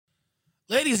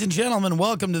Ladies and gentlemen,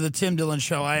 welcome to the Tim Dillon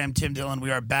Show. I am Tim Dillon.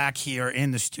 We are back here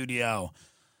in the studio.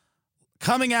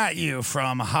 Coming at you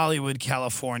from Hollywood,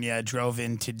 California. I drove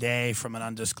in today from an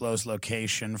undisclosed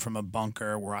location from a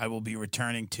bunker where I will be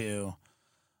returning to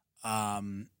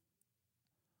until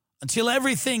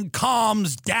everything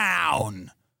calms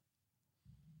down.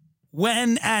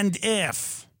 When and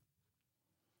if.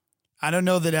 I don't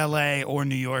know that LA or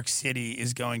New York City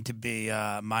is going to be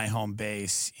my home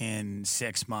base in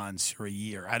 6 months or a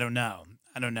year. I don't know.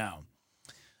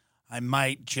 I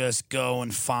might just go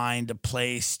and find a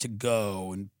place to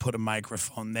go and put a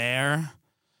microphone there.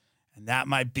 And that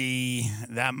might be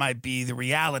the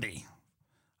reality.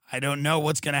 I don't know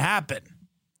what's going to happen.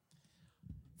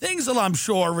 Things will, I'm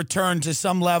sure, return to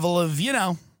some level of,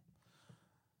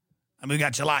 we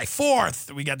got July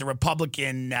 4th. We got the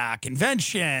Republican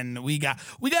convention. We got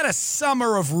a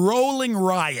summer of rolling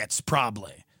riots,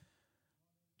 probably.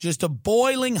 Just a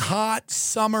boiling hot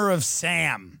summer of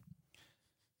Sam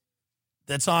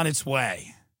that's on its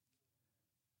way.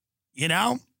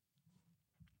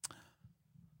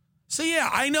 So, yeah,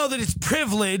 I know that it's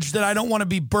privilege that I don't want to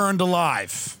be burned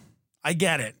alive. I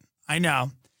get it. I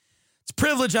know. It's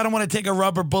privilege. I don't want to take a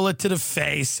rubber bullet to the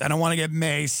face. I don't want to get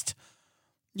maced.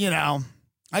 I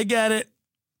get it.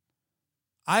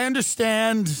 I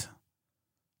understand.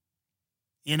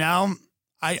 I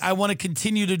want to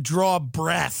continue to draw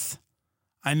breath.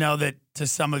 I know that to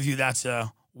some of you that's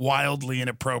a wildly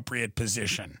inappropriate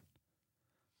position.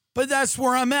 But that's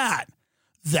where I'm at.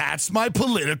 That's my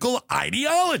political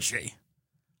ideology.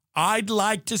 I'd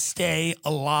like to stay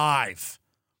alive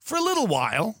for a little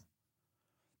while.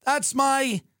 That's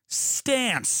my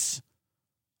stance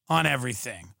on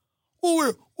everything.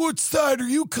 Well, what side are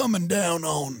you coming down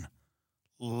on?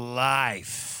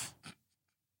 Life.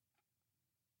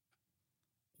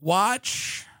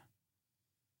 Watch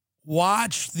we're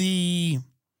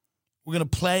going to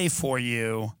play for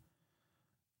you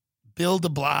Bill de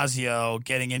Blasio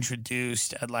getting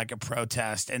introduced at like a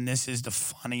protest, and this is the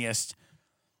funniest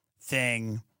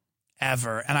thing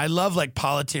ever. And I love like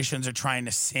politicians are trying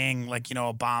to sing like,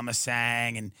 Obama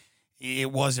sang, and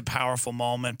it was a powerful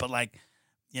moment, but like,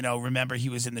 remember he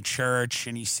was in the church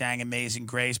and he sang Amazing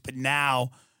Grace, but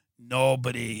now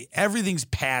everything's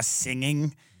past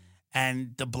singing.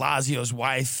 And de Blasio's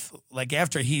wife, like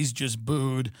after he's just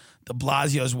booed, de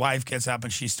Blasio's wife gets up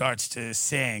and she starts to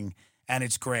sing, and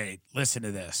it's great. Listen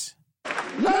to this.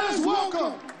 Let us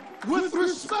welcome, with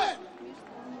respect,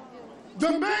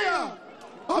 the mayor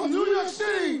of New York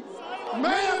City,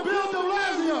 Mayor Bill de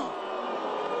Blasio.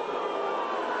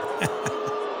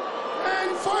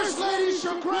 And First Lady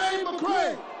Chiragh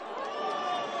McCray.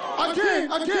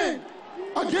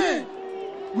 Again,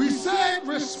 we said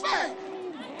respect.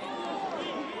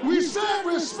 We said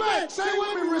respect. Say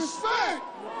with me, respect.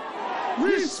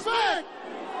 Respect.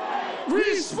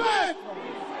 Respect.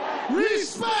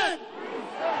 Respect.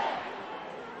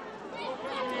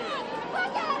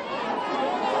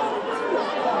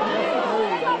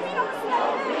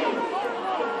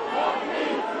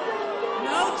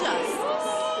 No justice.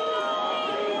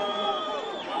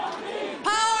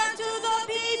 Power to the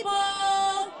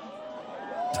people.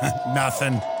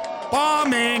 Nothing.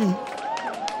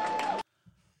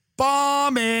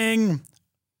 Bombing.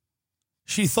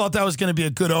 She thought that was going to be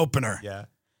a good opener. Yeah.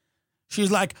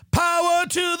 She's like, power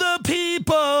to the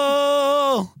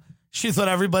people. She thought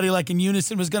everybody like in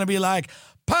unison was going to be like,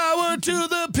 power to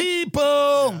the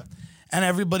people. Yeah. And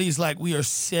everybody's like, we are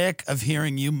sick of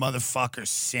hearing you motherfuckers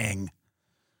sing.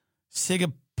 Sick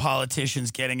of politicians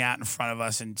getting out in front of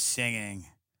us and singing.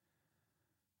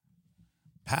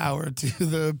 Power to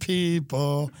the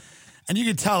people. And you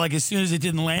could tell, like, as soon as it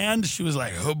didn't land, she was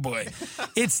like, oh, boy.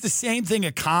 It's the same thing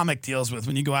a comic deals with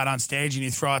when you go out on stage and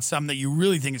you throw out something that you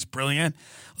really think is brilliant.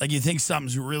 Like, you think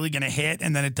something's really going to hit,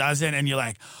 and then it doesn't, and you're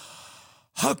like,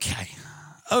 okay.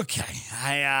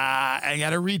 I got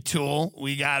to retool.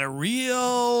 We got a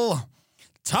real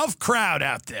tough crowd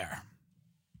out there.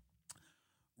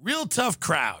 Real tough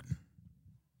crowd.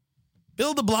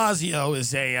 Bill de Blasio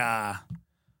is a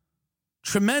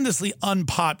tremendously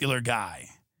unpopular guy.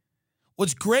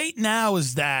 What's great now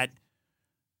is that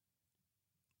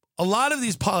a lot of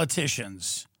these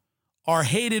politicians are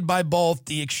hated by both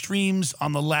the extremes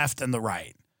on the left and the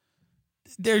right.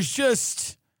 They're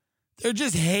just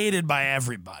hated by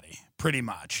everybody, pretty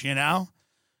much,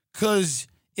 Because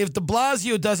if de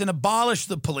Blasio doesn't abolish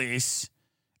the police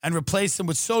and replace them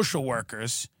with social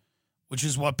workers, which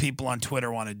is what people on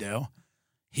Twitter want to do,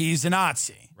 he's a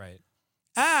Nazi. Right.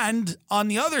 And on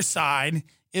the other side,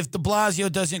 if de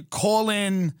Blasio doesn't call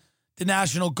in the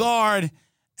National Guard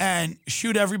and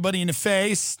shoot everybody in the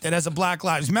face that has a Black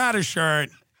Lives Matter shirt,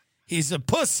 he's a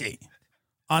pussy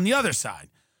on the other side.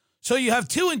 So you have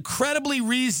two incredibly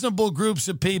reasonable groups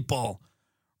of people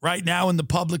right now in the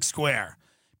public square.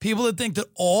 People that think that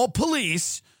all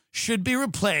police should be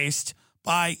replaced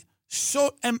by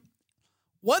and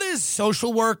what is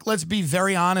social work? Let's be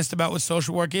very honest about what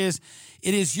social work is.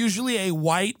 It is usually a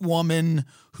white woman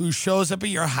who shows up at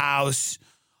your house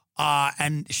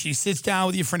and she sits down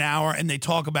with you for an hour and they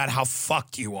talk about how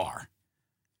fucked you are.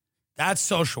 That's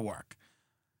social work.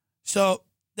 So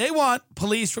they want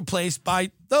police replaced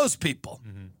by those people,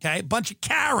 okay? A bunch of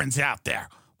Karens out there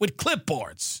with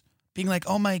clipboards being like,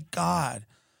 oh my God,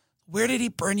 where did he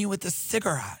burn you with a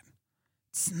cigarette?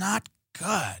 It's not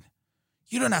good.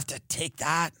 You don't have to take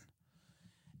that.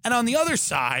 And on the other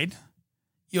side,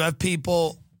 you have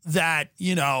people that,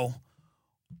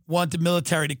 want the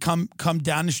military to come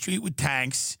down the street with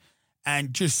tanks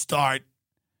and just start.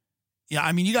 Yeah,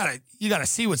 I mean, you gotta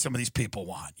see what some of these people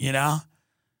want,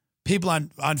 People on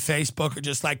Facebook are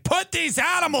just like, put these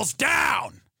animals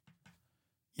down.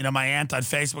 My aunt on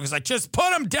Facebook is like, just put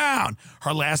them down.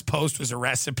 Her last post was a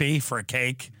recipe for a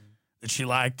cake that she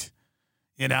liked,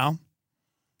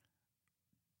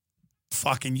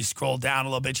 Fucking you scroll down a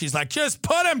little bit. She's like, just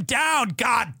put them down,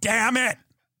 God damn it.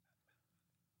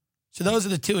 So those are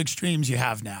the two extremes you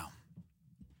have now.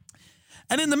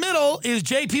 And in the middle is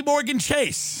JP Morgan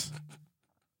Chase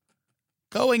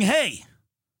going, hey,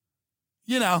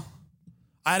 I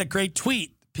had a great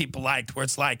tweet people liked where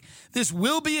it's like, this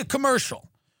will be a commercial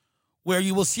where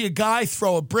you will see a guy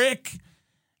throw a brick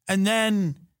and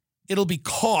then it'll be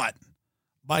caught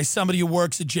by somebody who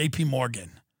works at JP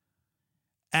Morgan.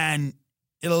 And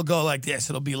it'll go like this.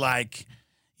 It'll be like,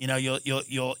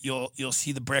 you'll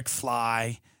see the brick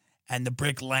fly and the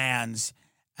brick lands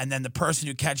and then the person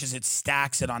who catches it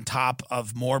stacks it on top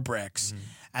of more bricks.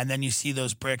 And then you see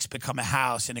those bricks become a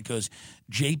house and it goes,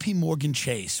 JP Morgan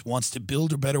Chase wants to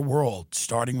build a better world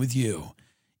starting with you.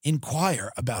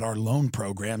 Inquire about our loan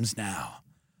programs now.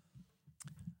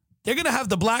 They're going to have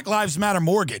the Black Lives Matter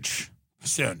mortgage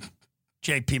soon.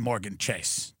 JP Morgan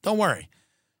Chase. Don't worry.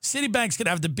 Citibank's going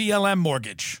to have the BLM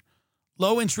mortgage.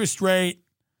 Low interest rate,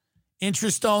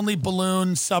 interest only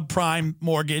balloon subprime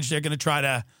mortgage. They're going to try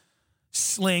to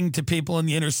sling to people in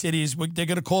the inner cities. They're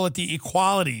going to call it the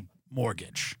equality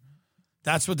mortgage.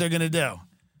 That's what they're going to do.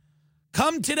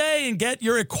 Come today and get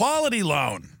your equality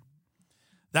loan.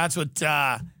 That's what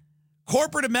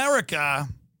corporate America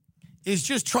is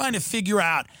just trying to figure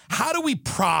out. How do we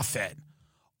profit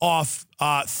off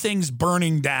things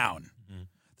burning down?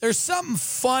 There's something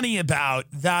funny about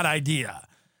that idea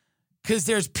because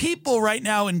there's people right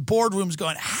now in boardrooms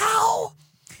going, how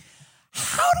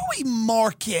do we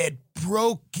market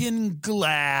broken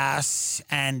glass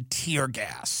and tear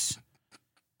gas?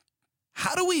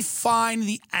 How do we find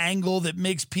the angle that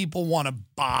makes people want to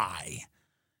buy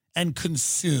and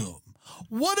consume?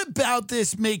 What about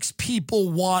this makes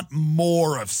people want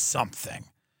more of something?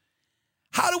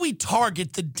 How do we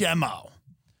target the demo?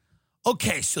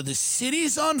 Okay, so the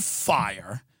city's on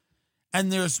fire,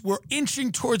 and we're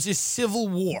inching towards a civil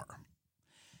war.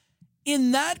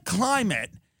 In that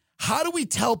climate, how do we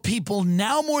tell people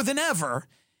now more than ever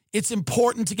it's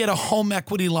important to get a home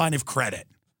equity line of credit?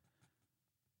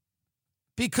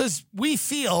 Because we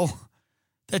feel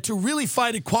that to really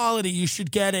fight equality, you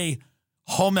should get a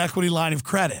home equity line of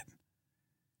credit.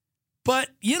 But,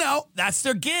 that's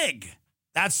their gig.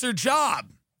 That's their job.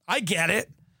 I get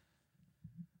it.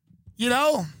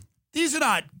 These are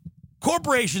not,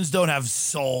 corporations don't have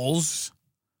souls.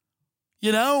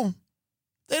 They don't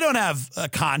have a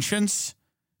conscience.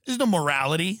 There's no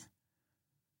morality.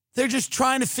 They're just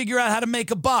trying to figure out how to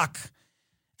make a buck.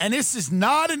 And this is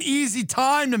not an easy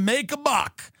time to make a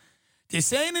buck.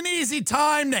 This ain't an easy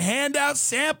time to hand out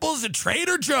samples at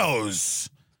Trader Joe's.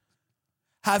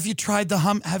 Have you tried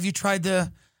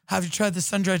the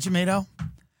sun-dried tomato?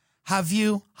 Have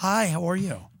you? Hi, how are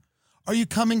you? Are you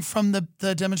coming from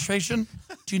the demonstration?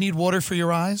 Do you need water for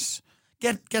your eyes?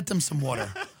 Get them some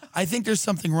water. I think there's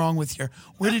something wrong with your.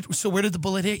 Where did the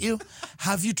bullet hit you?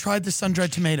 Have you tried the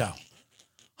sun-dried tomato?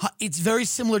 It's very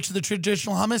similar to the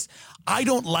traditional hummus. I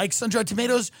don't like sun-dried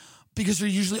tomatoes because they're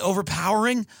usually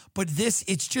overpowering, but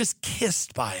it's just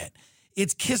kissed by it.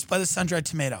 It's kissed by the sun-dried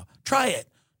tomato. Try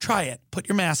it. Put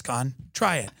your mask on.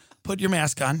 Try it. Put your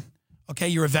mask on. Okay,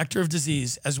 you're a vector of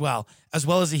disease as well as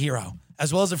a hero,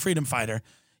 as well as a freedom fighter.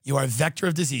 You are a vector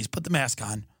of disease. Put the mask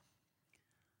on.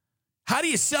 How do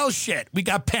you sell shit? We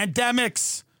got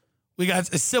pandemics. We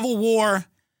got a civil war.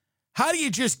 How do you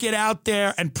just get out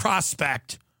there and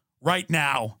prospect right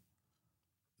now?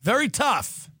 Very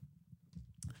tough.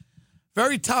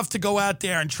 Very tough to go out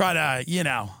there and try to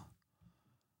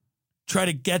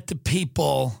get the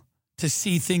people to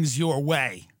see things your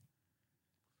way.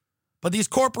 But these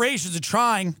corporations are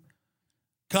trying.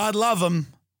 God love them.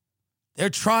 They're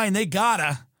trying. They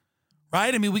gotta,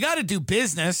 right? I mean, we got to do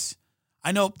business.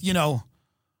 I know,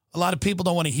 a lot of people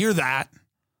don't want to hear that,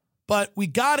 but we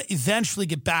got to eventually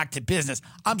get back to business.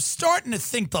 I'm starting to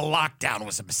think the lockdown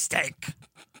was a mistake.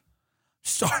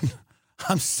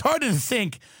 I'm starting to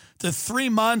think the 3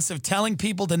 months of telling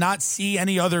people to not see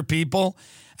any other people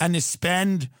and to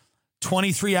spend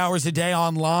 23 hours a day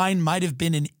online might have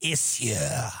been an issue.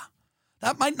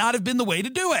 That might not have been the way to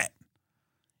do it.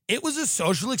 It was a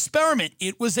social experiment.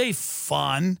 It was a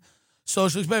fun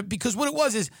social experiment because what it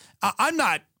was is I'm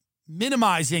not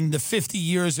minimizing the 50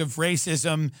 years of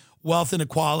racism, wealth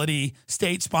inequality,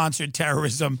 state-sponsored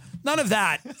terrorism. None of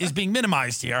that is being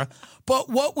minimized here. But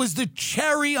what was the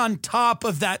cherry on top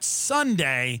of that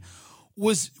sundae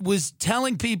was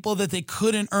telling people that they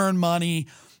couldn't earn money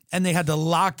and they had to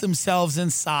lock themselves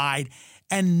inside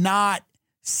and not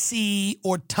see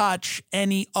or touch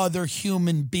any other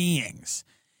human beings.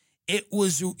 It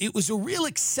was a real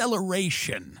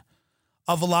acceleration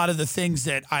of a lot of the things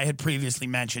that I had previously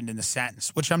mentioned in the sentence,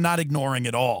 which I'm not ignoring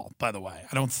at all, by the way.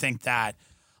 I don't think that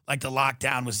like the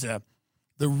lockdown was the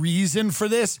reason for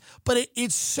this, but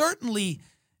it certainly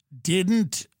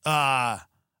didn't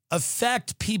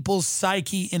affect people's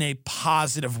psyche in a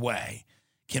positive way.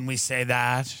 Can we say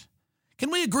that? Can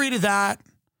we agree to that?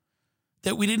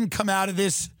 That we didn't come out of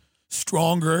this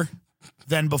stronger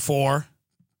than before?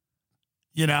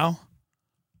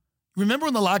 Remember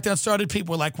when the lockdown started,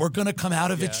 people were like, we're going to come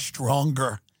out of it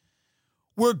stronger.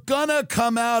 We're going to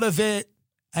come out of it.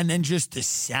 And then just the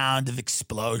sound of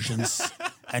explosions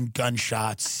and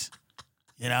gunshots,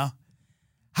 How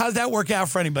did that work out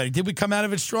for anybody? Did we come out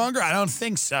of it stronger? I don't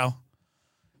think so.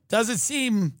 Does it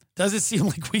seem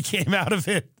like we came out of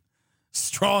it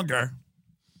stronger?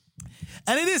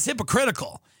 And it is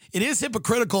hypocritical. It is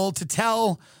hypocritical to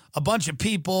tell a bunch of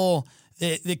people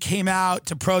that came out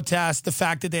to protest the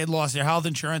fact that they had lost their health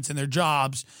insurance and their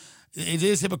jobs. It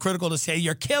is hypocritical to say,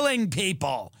 you're killing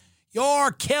people.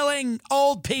 You're killing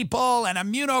old people and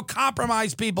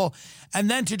immunocompromised people. And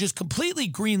then to just completely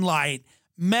greenlight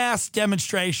mass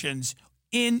demonstrations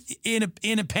in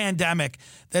a pandemic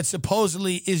that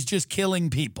supposedly is just killing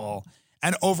people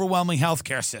and overwhelming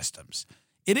healthcare systems.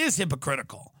 It is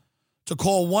hypocritical to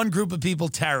call one group of people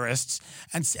terrorists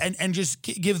and just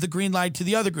give the green light to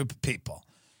the other group of people.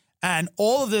 And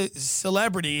all of the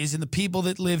celebrities and the people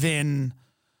that live in,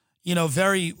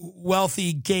 very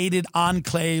wealthy gated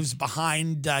enclaves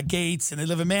behind gates and they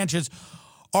live in mansions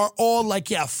are all like,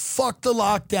 yeah, fuck the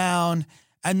lockdown.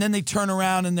 And then they turn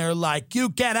around and they're like, you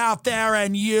get out there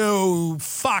and you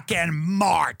fucking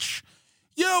march.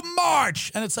 You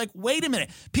march. And it's like, wait a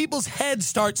minute. People's heads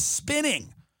start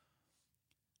spinning.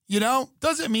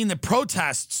 Doesn't mean that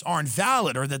protests aren't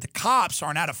valid or that the cops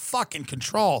aren't out of fucking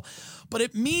control. But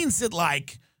it means that,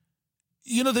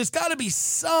 there's got to be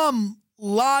some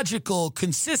logical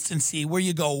consistency where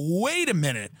you go, wait a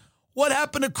minute, what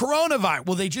happened to coronavirus?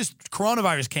 Well,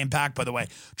 coronavirus came back, by the way.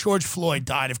 George Floyd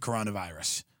died of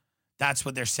coronavirus. That's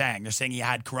what they're saying. They're saying he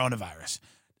had coronavirus.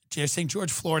 They're saying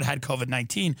George Floyd had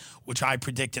COVID-19, which I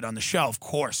predicted on the show. Of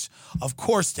course,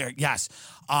 yes.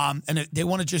 And they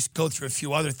want to just go through a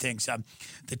few other things.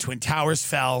 The Twin Towers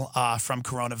fell from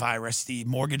coronavirus. The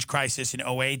mortgage crisis in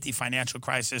 2008, the financial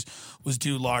crisis, was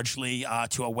due largely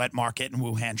to a wet market in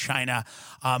Wuhan, China.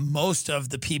 Most of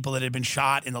the people that had been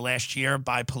shot in the last year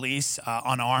by police,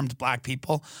 unarmed black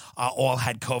people, all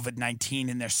had COVID-19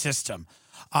 in their system.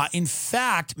 In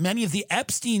fact, many of the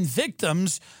Epstein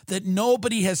victims that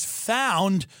nobody has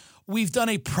found, we've done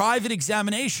a private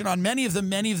examination on many of them.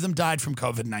 Many of them died from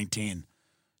COVID-19.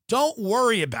 Don't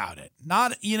worry about it.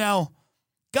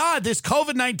 God, this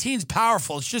COVID-19 is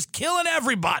powerful. It's just killing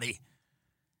everybody.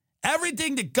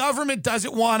 Everything the government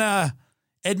doesn't want to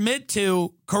admit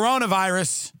to,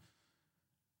 coronavirus.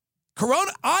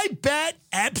 I bet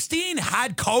Epstein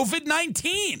had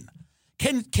COVID-19.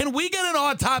 Can we get an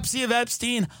autopsy of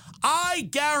Epstein? I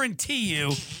guarantee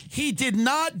you he did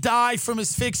not die from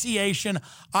asphyxiation.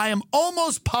 I am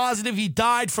almost positive he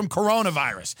died from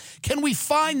coronavirus. Can we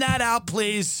find that out,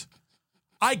 please?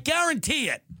 I guarantee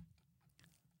it.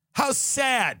 How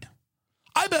sad.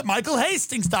 I bet Michael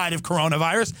Hastings died of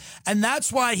coronavirus, and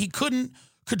that's why he couldn't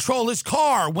control his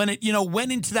car when it,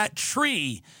 went into that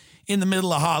tree in the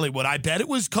middle of Hollywood. I bet it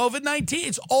was COVID-19.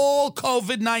 It's all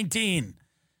COVID-19.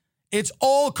 It's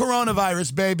all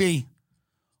coronavirus, baby.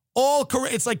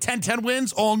 It's like 10-10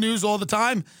 wins, all news all the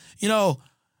time.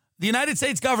 The United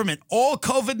States government, all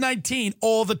COVID-19,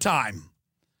 all the time.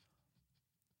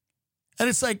 And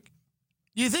it's like,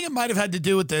 do you think it might have had to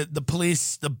do with the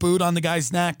police, the boot on the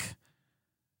guy's neck?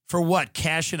 For what?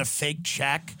 Cashing a fake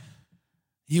check?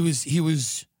 They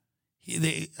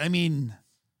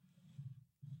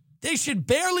should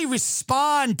barely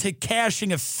respond to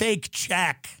cashing a fake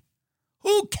check.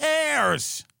 Who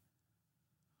cares?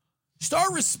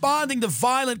 Start responding to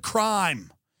violent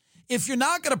crime. If you're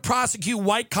not going to prosecute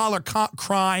white-collar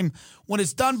crime when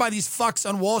it's done by these fucks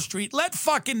on Wall Street, let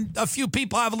fucking a few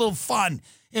people have a little fun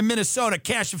in Minnesota,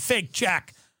 cash a fake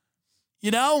check.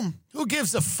 You know? Who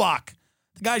gives a fuck?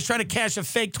 The guy's trying to cash a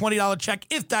fake $20 check,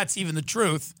 if that's even the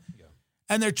truth. Yeah.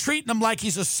 And they're treating him like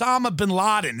he's Osama bin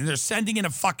Laden, and they're sending in a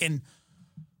fucking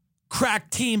crack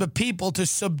team of people to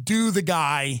subdue the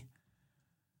guy.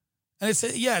 And it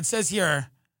says here.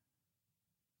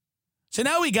 So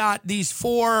now we got these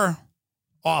 4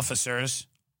 officers.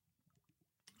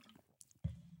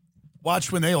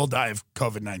 Watch when they all die of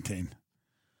COVID-19.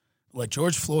 Like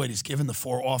George Floyd has given the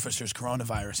 4 officers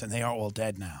coronavirus, and they are all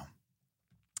dead now.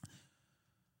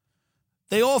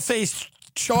 They all face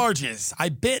charges. I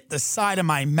bit the side of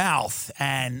my mouth,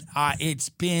 and it's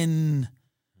been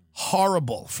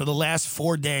horrible for the last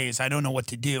 4 days. I don't know what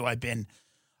to do. I've been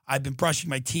brushing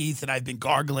my teeth, and I've been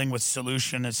gargling with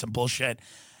solution and some bullshit.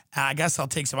 I guess I'll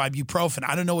take some ibuprofen.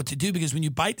 I don't know what to do because when you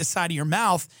bite the side of your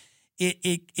mouth,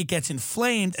 it gets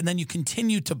inflamed, and then you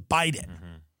continue to bite it.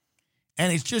 Mm-hmm.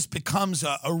 And it just becomes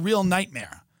a real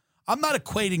nightmare. I'm not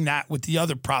equating that with the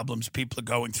other problems people are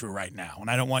going through right now, and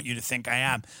I don't want you to think I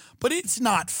am. But it's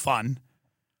not fun.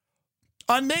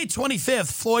 On May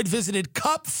 25th, Floyd visited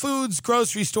Cup Foods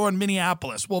grocery store in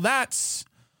Minneapolis. Well,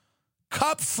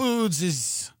 Cup Foods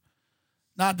is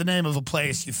not the name of a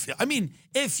place you feel. I mean,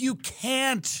 if you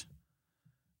can't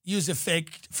use a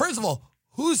fake, first of all,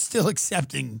 who's still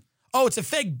accepting? Oh, it's a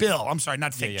fake bill. I'm sorry,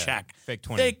 not fake check. Fake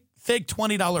 20. Fake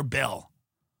 $20 bill.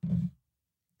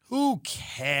 Who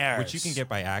cares? Which you can get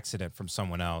by accident from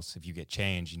someone else if you get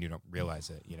change and you don't realize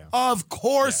it, you know. Of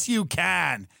course you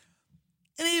can.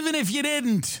 And even if you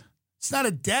didn't, it's not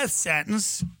a death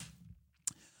sentence.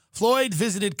 Floyd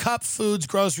visited Cup Foods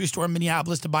grocery store in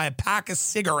Minneapolis to buy a pack of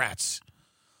cigarettes.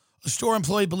 A store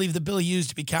employee believed the bill he used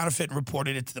to be counterfeit and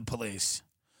reported it to the police.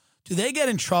 Do they get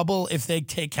in trouble if they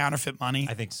take counterfeit money?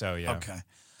 I think so, yeah. Okay.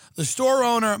 The store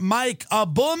owner, Mike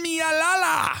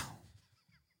Abumialala,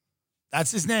 that's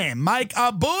his name, Mike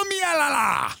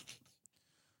Abumialala,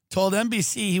 told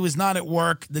NBC he was not at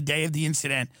work the day of the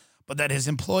incident, but that his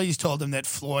employees told him that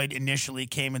Floyd initially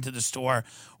came into the store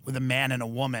with a man and a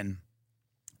woman.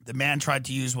 The man tried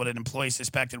to use what an employee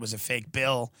suspected was a fake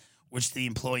bill, which the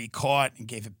employee caught and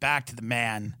gave it back to the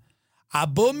man.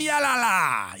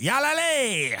 Abumialala,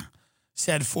 yalale,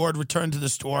 said Ford returned to the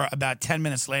store about 10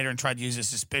 minutes later and tried to use a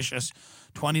suspicious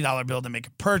 $20 bill to make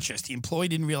a purchase. The employee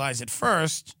didn't realize at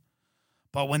first,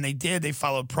 but when they did, they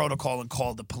followed protocol and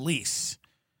called the police.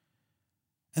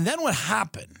 And then what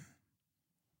happened?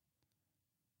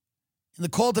 In the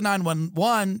call to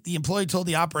 911, the employee told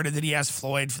the operator that he asked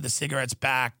Floyd for the cigarettes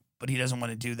back, but he doesn't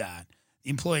want to do that. The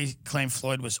employee claimed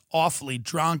Floyd was awfully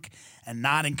drunk and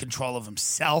not in control of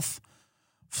himself.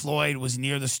 Floyd was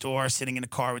near the store, sitting in a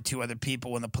car with 2 other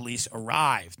people when the police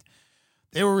arrived.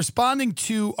 They were responding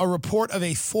to a report of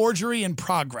a forgery in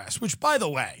progress, which, by the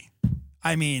way,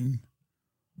 I mean,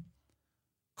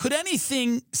 could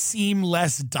anything seem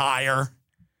less dire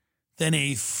than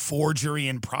a forgery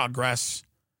in progress?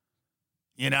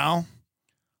 You know?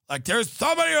 Like, there's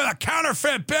somebody with a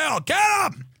counterfeit bill.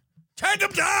 Get him! Take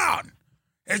him down!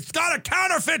 It's got a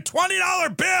counterfeit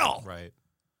 $20 bill! Right.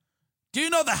 Do you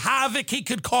know the havoc he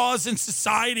could cause in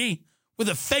society with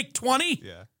a fake 20?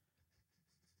 Yeah.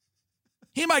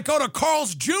 He might go to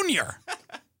Carl's Jr.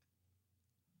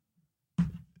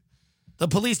 The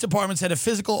police department said a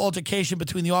physical altercation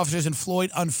between the officers and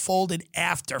Floyd unfolded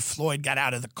after Floyd got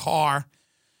out of the car.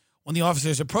 When the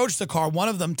officers approached the car, one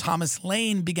of them, Thomas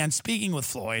Lane, began speaking with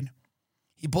Floyd.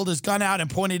 He pulled his gun out and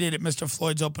pointed it at Mr.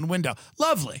 Floyd's open window.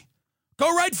 Lovely.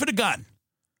 Go right for the gun.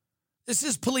 This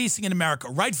is policing in America,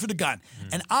 right for the gun.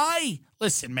 And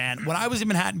listen, man, when I was in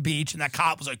Manhattan Beach and that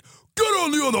cop was like, get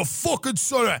on the other fucking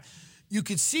side, you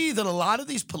could see that a lot of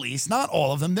these police, not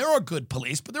all of them, there are good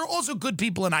police, but there are also good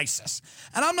people in ISIS.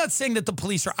 And I'm not saying that the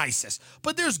police are ISIS,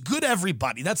 but there's good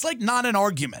everybody. That's like not an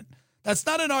argument. That's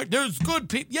not an argument. There's good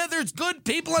people. Yeah, there's good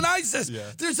people in ISIS.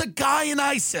 Yeah. There's a guy in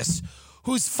ISIS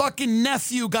whose fucking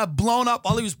nephew got blown up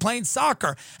while he was playing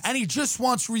soccer, and he just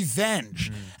wants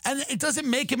revenge. And it doesn't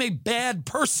make him a bad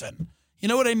person. You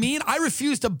know what I mean? I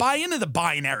refuse to buy into the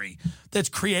binary that's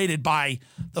created by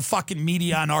the fucking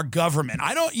media and our government.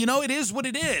 I don't, it is what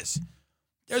it is.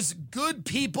 There's good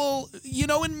people,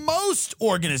 in most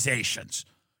organizations.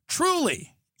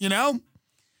 Truly, So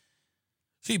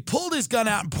he pulled his gun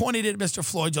out and pointed it at Mr.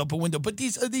 Floyd's open window. But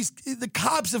the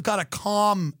cops have got to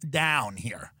calm down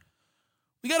here.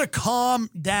 We got to calm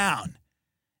down.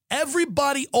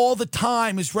 Everybody all the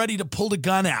time is ready to pull the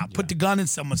gun out, put the gun in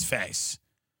someone's face.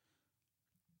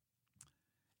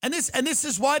 And this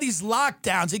is why these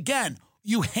lockdowns, again,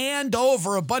 you hand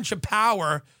over a bunch of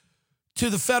power to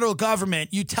the federal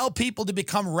government. You tell people to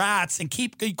become rats and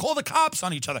you call the cops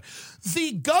on each other.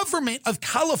 The government of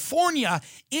California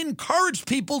encouraged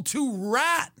people to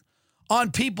rat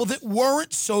on people that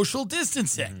weren't social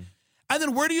distancing. Mm-hmm. And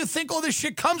then where do you think all this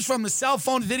shit comes from? The cell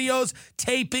phone videos,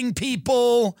 taping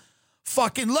people,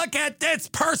 fucking look at this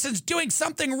person's doing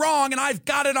something wrong and I've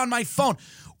got it on my phone.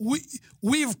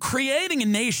 We're creating a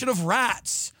nation of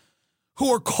rats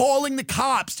who are calling the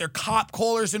cops. They're cop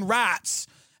callers and rats.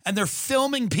 And they're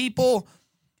filming people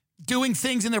doing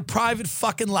things in their private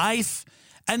fucking life.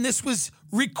 And this was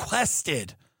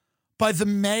requested by the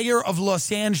mayor of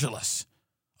Los Angeles.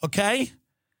 Okay?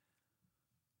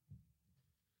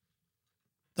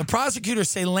 The prosecutors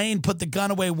say Lane put the gun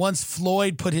away once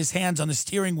Floyd put his hands on the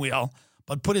steering wheel,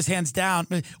 but put his hands down.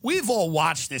 We've all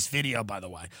watched this video, by the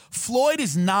way. Floyd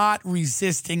is not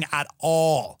resisting at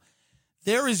all.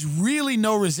 There is really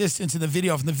no resistance in the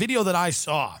video. From the video that I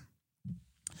saw,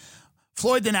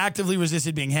 Floyd then actively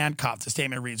resisted being handcuffed, the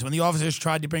statement reads. When the officers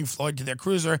tried to bring Floyd to their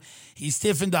cruiser, he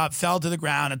stiffened up, fell to the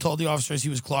ground, and told the officers he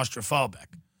was claustrophobic,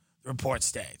 the report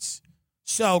states.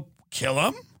 So, kill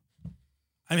him?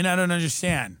 I mean, I don't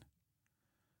understand.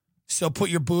 So put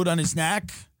your boot on his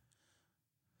neck?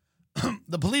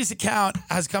 The police account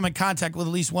has come in contact with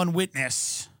at least one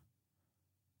witness.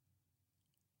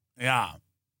 Yeah.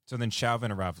 So then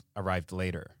Chauvin arrived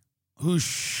later. Who's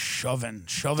Chauvin?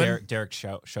 Chauvin? Derek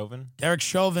Chauvin? Derek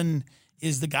Chauvin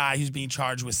is the guy who's being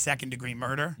charged with second-degree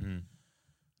murder. Mm.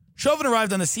 Chauvin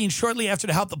arrived on the scene shortly after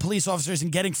to help the police officers in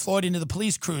getting Floyd into the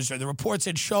police cruiser. The report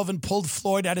said Chauvin pulled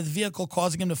Floyd out of the vehicle,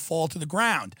 causing him to fall to the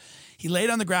ground. He laid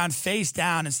on the ground face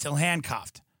down and still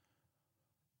handcuffed.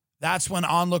 That's when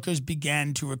onlookers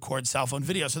began to record cell phone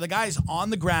video. So the guy's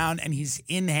on the ground and he's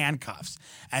in handcuffs.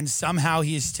 And somehow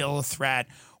he is still a threat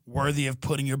worthy of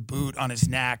putting your boot on his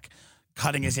neck,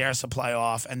 cutting his air supply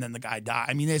off, and then the guy died.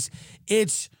 I mean,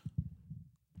 it's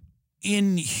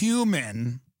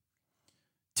inhuman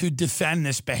to defend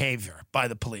this behavior by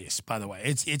the police, by the way.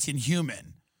 It's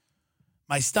inhuman.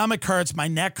 My stomach hurts, my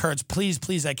neck hurts,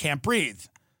 please, I can't breathe.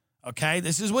 Okay?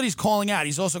 This is what he's calling out.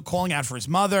 He's also calling out for his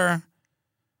mother.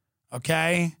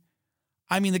 Okay?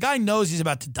 I mean, the guy knows he's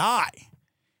about to die.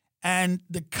 And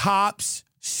the cops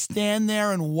stand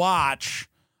there and watch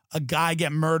a guy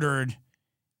get murdered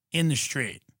in the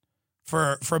street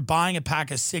for buying a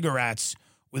pack of cigarettes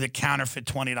with a counterfeit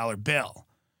 $20 bill,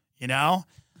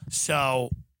 So,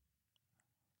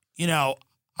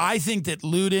 I think that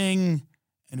looting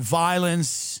and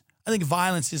violence, I think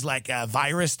violence is like a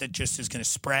virus that just is going to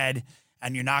spread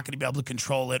and you're not going to be able to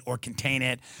control it or contain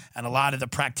it. And a lot of the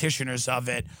practitioners of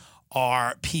it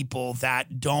are people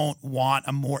that don't want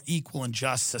a more equal and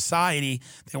just society.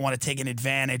 They want to take an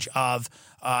advantage of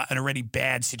an already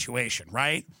bad situation,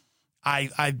 right?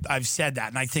 I've said that.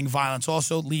 And I think violence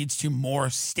also leads to more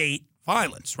state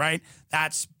violence, right?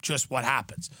 That's just what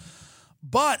happens.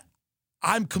 But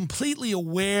I'm completely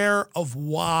aware of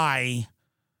why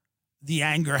the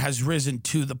anger has risen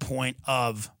to the point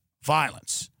of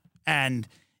violence. And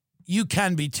you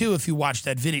can be too if you watch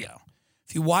that video.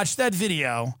 If you watch that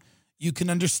video, you can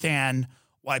understand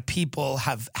why people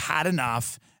have had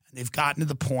enough and they've gotten to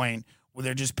the point where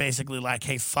they're just basically like,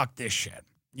 hey, fuck this shit.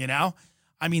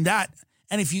 I mean that,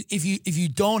 and if you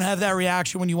don't have that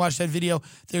reaction when you watch that video,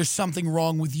 there's something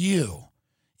wrong with you.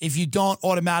 If you don't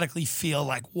automatically feel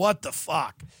like, what the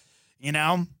fuck?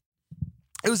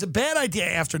 It was a bad idea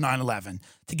after 9/11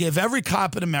 to give every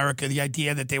cop in America the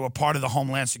idea that they were part of the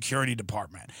Homeland Security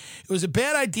Department. It was a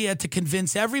bad idea to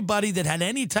convince everybody that had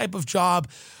any type of job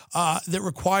that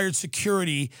required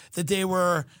security that they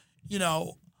were,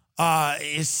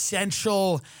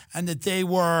 essential and that they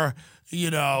were, they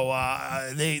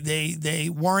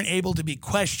weren't able to be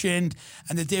questioned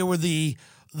and that they were the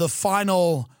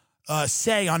final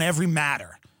say on every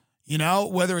matter.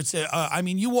 Whether it's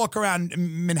you walk around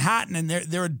Manhattan and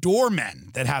there are doormen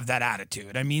that have that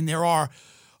attitude. I mean, there are,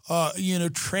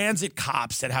 transit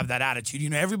cops that have that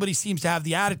attitude. Everybody seems to have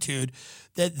the attitude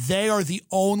that they are the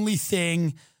only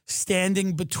thing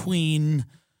standing between,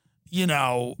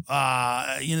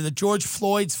 the George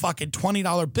Floyd's fucking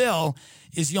 $20 bill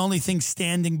is the only thing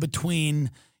standing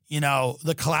between,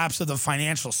 the collapse of the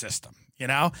financial system.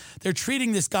 They're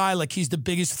treating this guy like he's the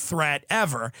biggest threat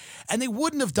ever, and they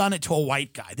wouldn't have done it to a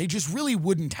white guy. They just really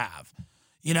wouldn't have.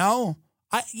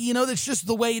 That's just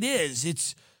the way it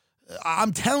is.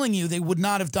 I'm telling you, they would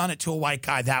not have done it to a white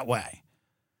guy that way.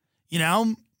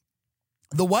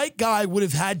 The white guy would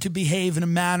have had to behave in a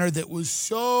manner that was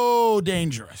so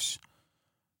dangerous.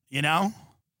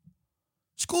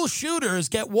 School shooters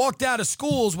get walked out of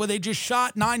schools where they just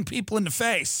shot 9 people in the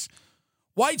face.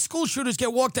 White school shooters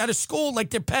get walked out of school like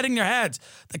they're petting their heads.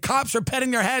 The cops are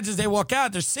petting their heads as they walk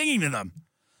out. They're singing to them.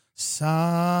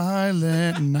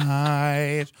 Silent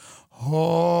night,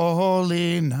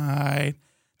 holy night.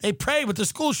 They pray with the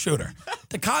school shooter.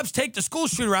 The cops take the school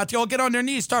shooter out. They all get on their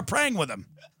knees, start praying with him.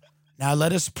 Now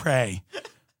let us pray.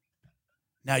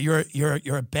 Now you're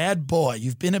a bad boy.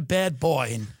 You've been a bad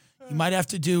boy, and you might have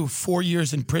to do 4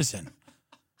 years in prison.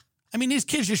 I mean, these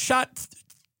kids just shot,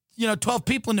 12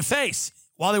 people in the face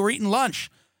while they were eating lunch,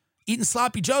 eating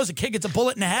sloppy joes. A kid gets a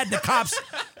bullet in the head. The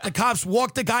cops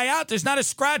walk the guy out. There's not a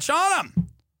scratch on him.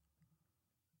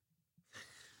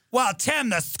 Well,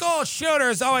 Tim, the school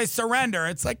shooters always surrender.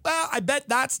 It's like, well, I bet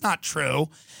that's not true.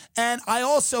 And I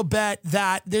also bet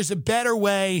that there's a better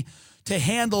way to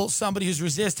handle somebody who's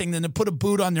resisting than to put a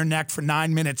boot on their neck for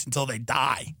 9 minutes until they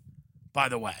die, by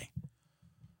the way.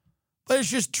 But it's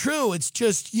just true. It's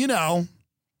just,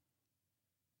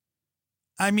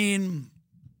 I mean,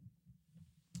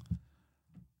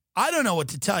 I don't know what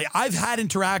to tell you. I've had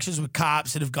interactions with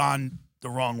cops that have gone the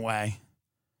wrong way.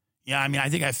 Yeah, I mean, I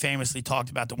think I famously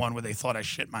talked about the one where they thought I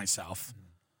shit myself.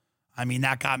 I mean,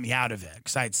 that got me out of it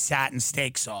because I had sat in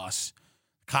steak sauce.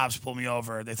 Cops pulled me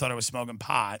over. They thought I was smoking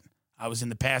pot. I was in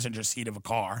the passenger seat of a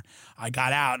car. I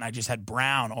got out and I just had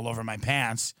brown all over my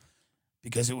pants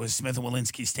because it was Smith &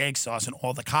 Walensky steak sauce, and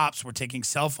all the cops were taking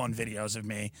cell phone videos of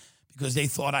me because they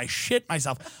thought I shit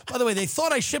myself. By the way, they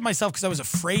thought I shit myself because I was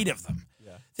afraid of them.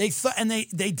 Yeah. They thought, and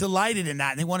they delighted in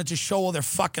that, and they wanted to show all their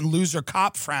fucking loser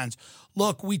cop friends,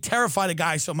 look, we terrified a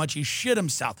guy so much he shit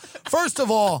himself. First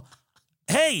of all,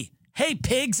 hey,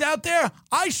 pigs out there,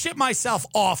 I shit myself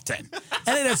often.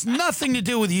 And it has nothing to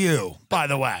do with you, by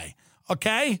the way.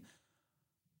 Okay?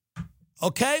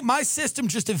 Okay? My system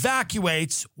just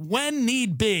evacuates when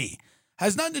need be.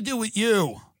 Has nothing to do with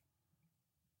you.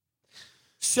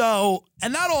 So,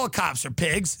 and not all cops are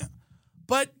pigs,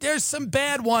 but there's some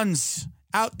bad ones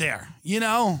out there,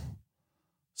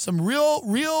 Some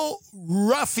real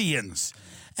ruffians.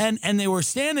 And they were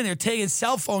standing there taking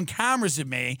cell phone cameras of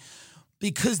me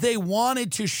because they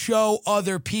wanted to show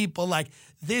other people, like,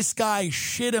 this guy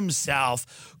shit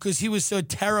himself because he was so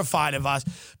terrified of us,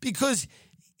 because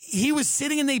he was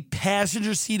sitting in the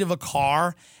passenger seat of a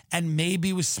car and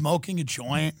maybe was smoking a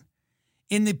joint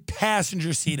in the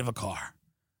passenger seat of a car,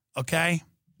 okay?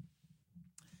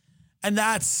 And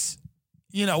that's,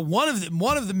 one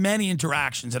of the many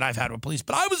interactions that I've had with police,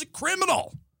 but I was a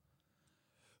criminal.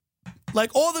 Like,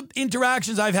 all the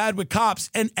interactions I've had with cops,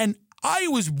 and I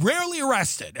was rarely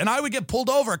arrested, and I would get pulled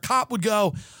over. A cop would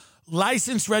go,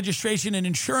 license, registration, and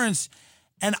insurance,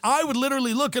 and I would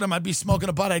literally look at him. I'd be smoking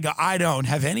a butt. I'd go, I don't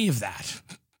have any of that.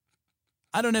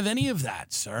 I don't have any of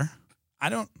that, sir.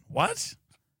 What?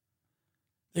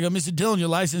 They go, Mr. Dillon, your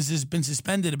license has been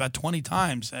suspended about 20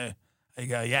 times. I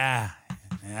go, yeah.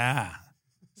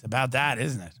 It's about that,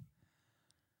 isn't it?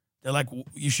 They're like,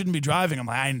 you shouldn't be driving. I'm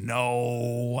like, I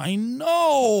know.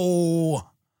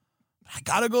 I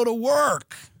got to go to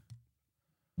work.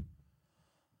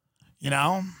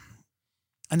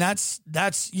 And that's,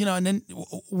 and then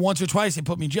once or twice they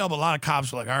put me in jail, but a lot of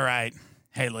cops were like, all right,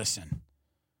 hey, listen,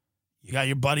 you got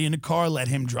your buddy in the car, let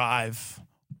him drive.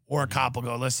 Or a cop will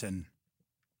go, listen,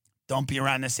 don't be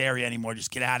around this area anymore.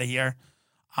 Just get out of here.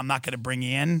 I'm not going to bring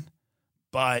you in,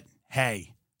 but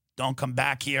hey, don't come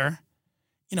back here.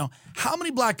 How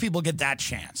many black people get that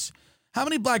chance? How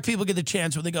many black people get the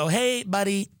chance where they go, hey,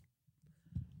 buddy,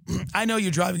 I know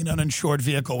you're driving an uninsured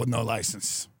vehicle with no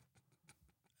license.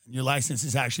 Your license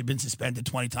has actually been suspended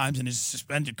 20 times and is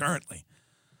suspended currently.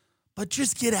 But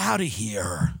just get out of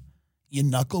here, you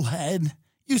knucklehead.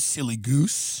 You silly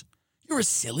goose. You're a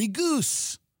silly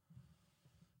goose.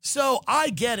 So I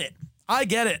get it. I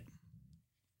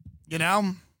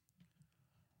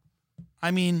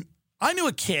mean, I knew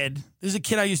a kid. There's a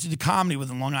kid I used to do comedy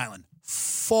with in Long Island.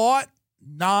 Fought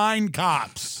 9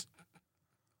 cops.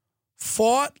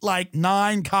 Fought like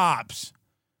 9 cops.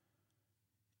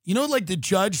 Like the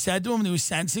judge said to him when he was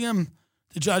sentencing him?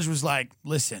 The judge was like,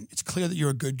 listen, it's clear that you're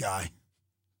a good guy.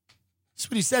 That's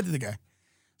what he said to the guy.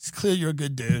 It's clear you're a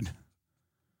good dude.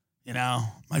 You know,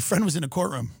 my friend was in a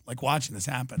courtroom, like watching this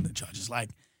happen. The judge is like,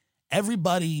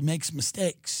 everybody makes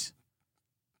mistakes.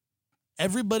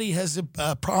 Everybody has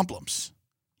problems,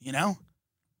 you know?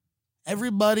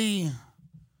 Everybody,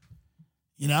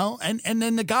 you know? And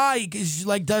then the guy is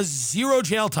like does 0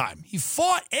 jail time. He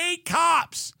fought 8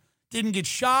 cops, didn't get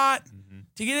shot,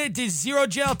 did 0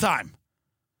 jail time.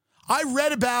 I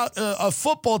read about a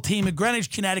football team in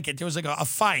Greenwich, Connecticut. There was like a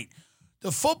fight.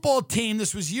 The football team,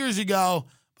 this was years ago,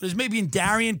 but it was maybe in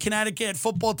Darien, Connecticut,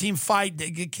 football team fight,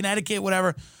 Connecticut,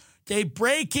 whatever. They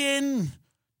break in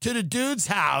to the dude's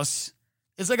house.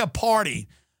 It's like a party.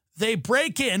 They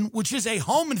break in, which is a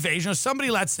home invasion. Somebody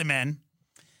lets them in.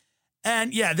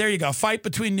 And yeah, there you go. Fight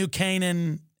between New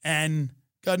Canaan and,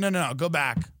 no, go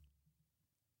back.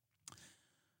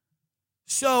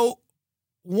 So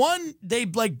they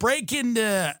like break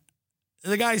into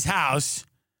the guy's house.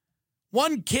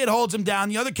 One kid holds him down.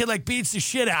 The other kid like beats the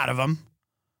shit out of him.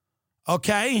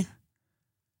 Okay?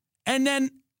 And then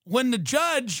when the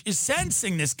judge is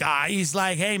sentencing this guy, he's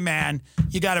like, hey, man,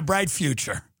 you got a bright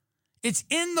future. It's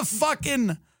in the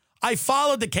fucking, I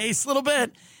followed the case a little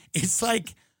bit. It's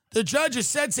like the judge is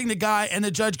sentencing the guy and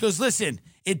the judge goes, listen,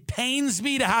 it pains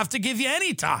me to have to give you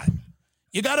any time.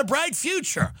 You got a bright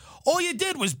future. All you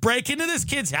did was break into this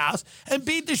kid's house and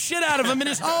beat the shit out of him in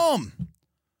his home.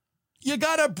 You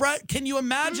got a bright, can you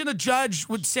imagine a judge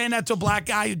would saying that to a black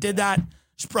guy who did that?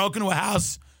 Just broke into a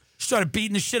house, started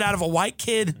beating the shit out of a white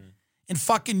kid in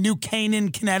fucking New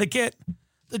Canaan, Connecticut.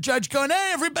 The judge going,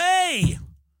 hey, everybody.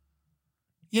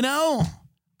 You know?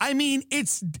 I mean,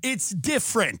 it's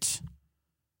different.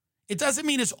 It doesn't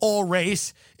mean it's all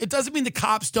race. It doesn't mean the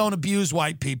cops don't abuse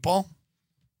white people.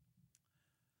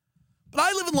 But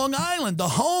I live in Long Island, the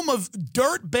home of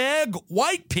dirtbag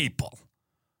white people.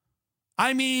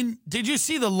 I mean, did you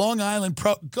see the Long Island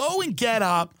go and get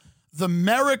up the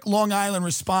Merrick, Long Island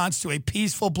response to a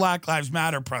peaceful Black Lives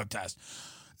Matter protest?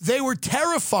 They were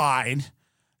terrified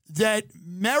that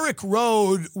Merrick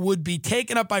Road would be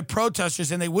taken up by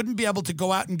protesters and they wouldn't be able to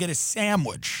go out and get a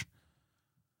sandwich.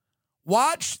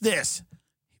 Watch this.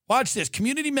 Watch this.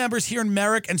 Community members here in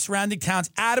Merrick and surrounding towns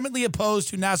adamantly opposed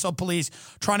to Nassau police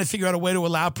trying to figure out a way to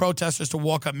allow protesters to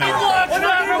walk up Merrick.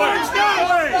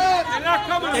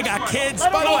 They got kids.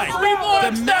 By the way,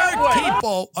 the Merrick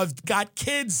people have got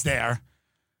kids there.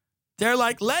 They're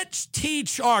like, let's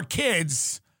teach our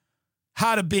kids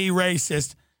how to be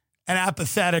racist and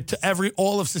apathetic to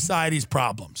all of society's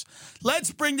problems.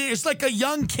 Let's bring it's like a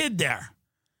young kid there.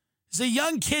 There's a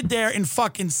young kid there in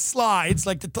fucking slides,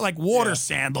 like water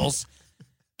sandals.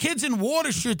 Kids in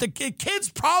water shoes. The kid's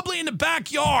probably in the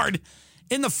backyard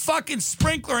in the fucking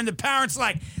sprinkler, and the parents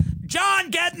like, John,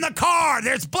 get in the car.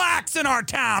 There's blacks in our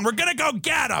town. We're going to go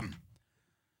get them.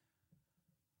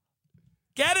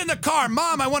 Get in the car.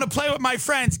 Mom, I want to play with my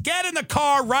friends. Get in the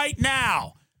car right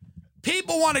now.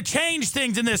 People want to change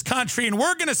things in this country, and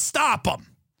we're going to stop them.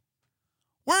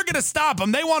 We're going to stop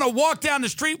them. They want to walk down the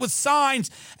street with signs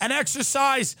and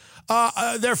exercise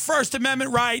their First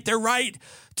Amendment right, their right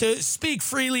to speak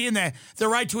freely, and their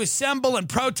right to assemble and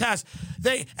protest.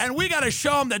 And we got to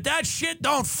show them that shit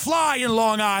don't fly in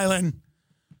Long Island.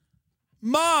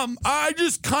 Mom, I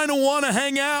just kind of want to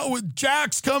hang out with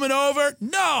Jack's coming over.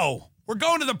 No, we're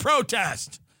going to the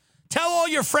protest. Tell all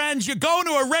your friends you're going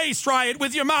to a race riot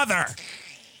with your mother.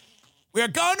 We are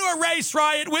going to a race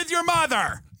riot with your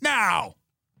mother now.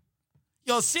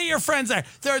 You'll see your friends there.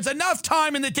 There's enough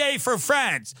time in the day for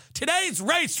friends. Today's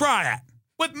race riot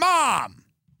with Mom.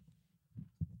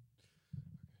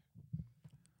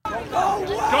 Go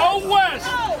west!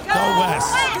 Go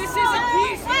west. This isn't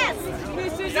peace.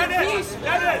 This isn't peace.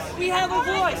 Dennis! We have a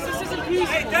voice. This isn't peace.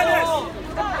 Hey, Dennis!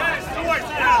 Dennis, voice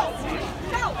now!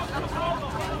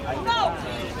 No.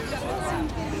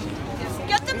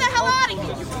 Get them the hell out of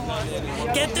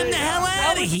here. Get them the hell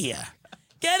out of here.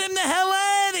 Get him the hell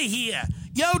out of here.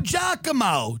 Yo,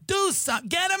 Giacomo, do something.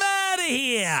 Get him out of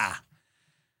here.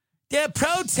 They're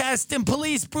protesting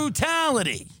police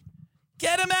brutality.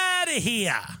 Get him out of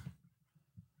here.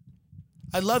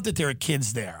 I love that there are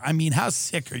kids there. I mean, how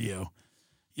sick are you?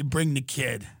 You bring the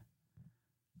kid.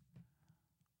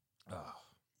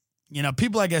 You know,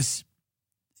 people, I guess,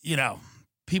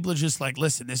 people are just like,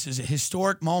 listen, this is a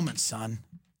historic moment, son.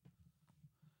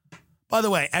 By the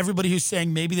way, everybody who's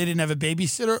saying maybe they didn't have a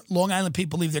babysitter, Long Island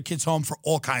people leave their kids home for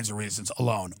all kinds of reasons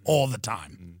alone all the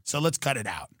time. So let's cut it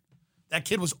out. That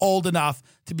kid was old enough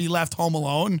to be left home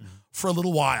alone for a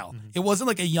little while. It wasn't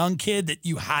like a young kid that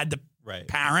you had to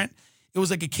parent. It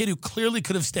was like a kid who clearly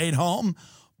could have stayed home,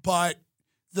 but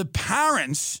the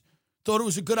parents thought it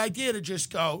was a good idea to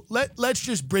just go, let's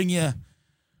just bring you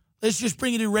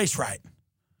to race riot.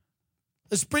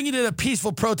 Let's bring it to a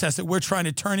peaceful protest that we're trying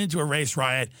to turn into a race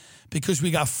riot because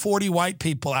we got 40 white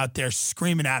people out there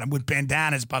screaming at them with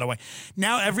bandanas, by the way.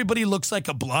 Now everybody looks like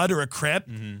a blood or a Crip.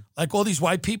 Like all these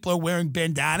white people are wearing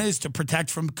bandanas to protect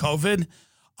from COVID.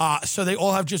 So they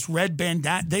all have just red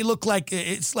bandana. They look like,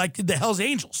 it's like the Hells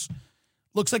Angels.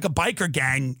 Looks like a biker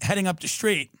gang heading up the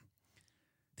street.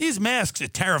 These masks are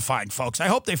terrifying, folks. I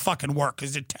hope they fucking work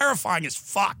because they're terrifying as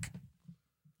fuck.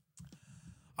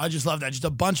 I just love that. Just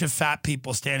a bunch of fat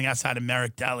people standing outside of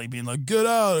Merrick Deli being like, get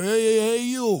out. Hey,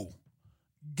 you.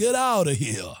 Get out of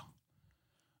here.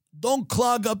 Don't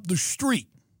clog up the street.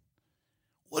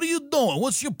 What are you doing?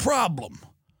 What's your problem?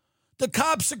 The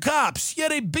cops are cops. Yeah,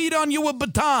 they beat on you with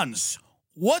batons.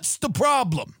 What's the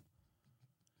problem?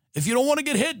 If you don't want to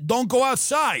get hit, don't go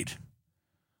outside.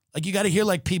 Like, you got to hear,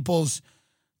 like, people's...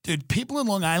 Dude, people in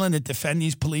Long Island that defend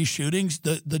these police shootings,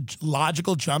 the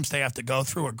logical jumps they have to go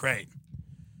through are great.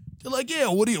 They're like, yeah,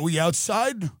 what are you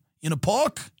outside in a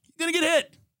park? You're going to get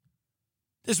hit.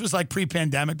 This was like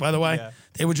pre-pandemic, by the way. Yeah.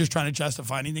 They were just trying to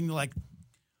justify anything. They're like,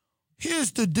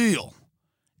 here's the deal.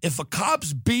 If a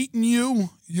cop's beating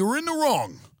you, you're in the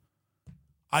wrong.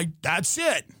 That's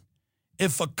it.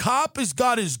 If a cop has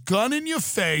got his gun in your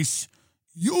face,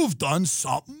 you've done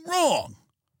something wrong.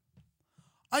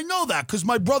 I know that because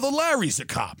my brother Larry's a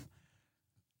cop.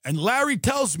 And Larry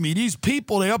tells me these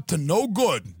people, they're up to no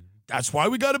good. That's why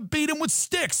we got to beat them with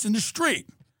sticks in the street,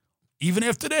 even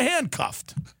after they're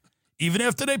handcuffed, even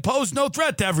after they pose no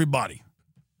threat to everybody.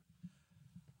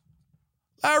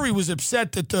 Larry was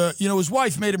upset that, his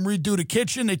wife made him redo the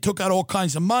kitchen. They took out all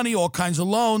kinds of money, all kinds of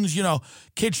loans,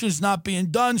 kitchen's not being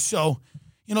done. So,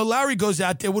 Larry goes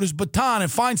out there with his baton and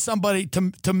finds somebody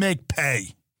to make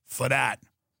pay for that,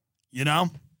 The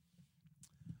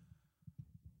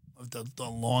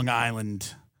Long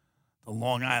Island.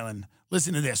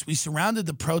 Listen to this. We surrounded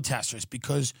the protesters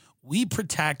because we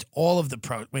protect all of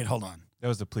the Wait, hold on. That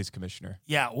was the police commissioner.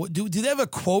 Yeah. Do they have a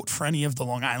quote for any of the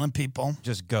Long Island people?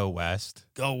 Just go west.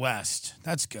 Go west.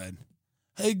 That's good.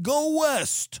 Hey, go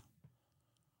west.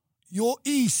 You're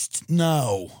east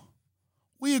now.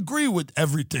 We agree with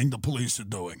everything the police are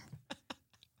doing.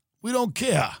 We don't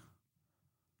care.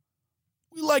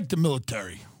 We like the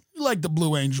military. We like the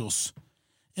Blue Angels.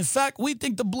 In fact, we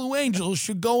think the Blue Angels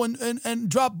should go and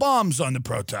drop bombs on the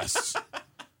protests.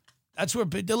 That's where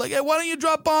they're like, hey, why don't you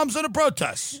drop bombs on the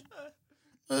protests?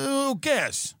 Who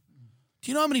cares?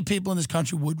 Do you know how many people in this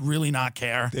country would really not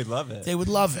care? They'd love it. They would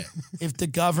love it. If the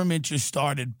government just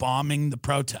started bombing the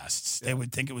protests, they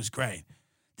would think it was great.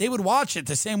 They would watch it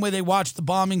the same way they watched the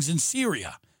bombings in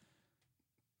Syria.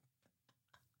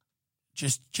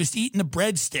 Just eating a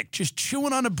breadstick, just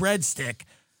chewing on a breadstick,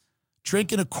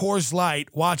 drinking a Coors Light,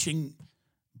 watching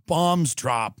bombs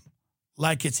drop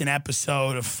like it's an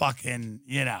episode of fucking,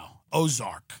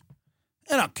 Ozark.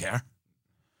 They don't care.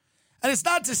 And it's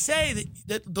not to say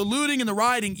that the looting and the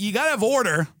rioting, you got to have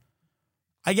order.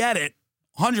 I get it,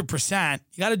 100%.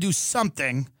 You got to do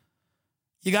something.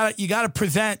 You got to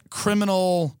prevent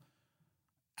criminal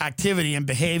activity and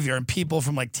behavior and people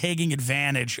from like taking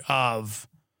advantage of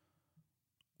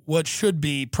what should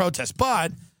be protests.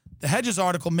 But the Hedges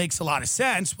article makes a lot of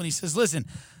sense when he says, listen,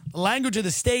 the language of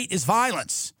the state is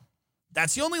violence.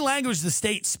 That's the only language the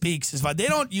state speaks is violence. They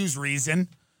don't use reason.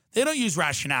 They don't use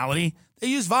rationality. They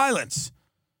use violence.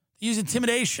 They use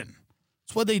intimidation.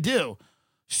 That's what they do.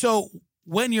 So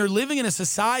when you're living in a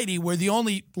society where the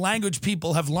only language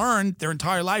people have learned their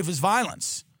entire life is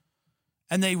violence,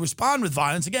 and they respond with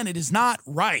violence, again, it is not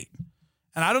right.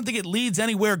 And I don't think it leads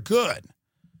anywhere good.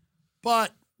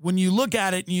 But when you look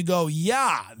at it and you go,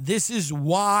 yeah, this is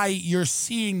why you're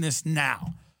seeing this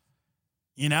now,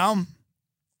 And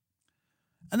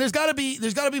there's got to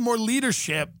be more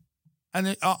leadership,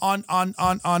 and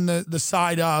on the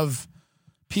side of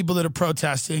people that are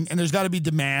protesting, and there's got to be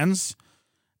demands,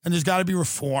 and there's got to be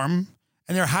reform,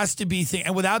 and there has to be things.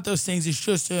 And without those things, it's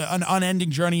just an unending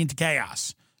journey into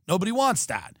chaos. Nobody wants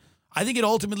that. I think it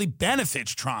ultimately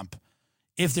benefits Trump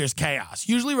if there's chaos.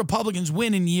 Usually Republicans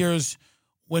win in years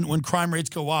when crime rates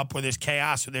go up, where there's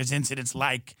chaos, or there's incidents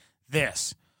like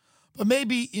this. But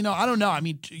maybe, I don't know. I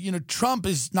mean, Trump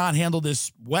has not handled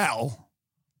this well.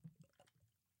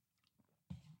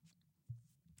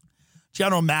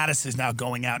 General Mattis is now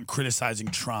going out and criticizing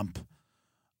Trump,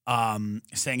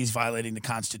 saying he's violating the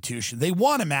Constitution. They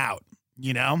want him out,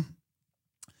 They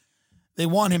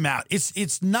want him out.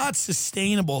 It's not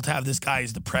sustainable to have this guy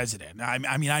as the president.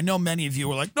 I mean, I know many of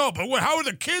you are like, no, but how are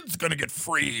the kids going to get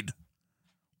freed?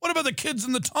 What about the kids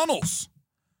in the tunnels?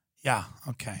 Yeah,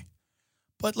 okay.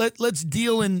 But let's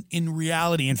deal in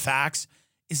reality and facts.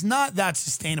 It's not that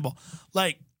sustainable.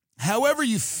 Like, however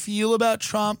you feel about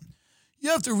Trump, you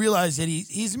have to realize that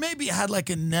he's maybe had like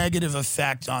a negative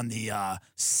effect on the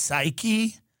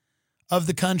psyche of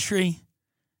the country.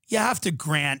 You have to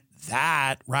grant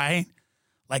that, right?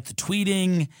 Like the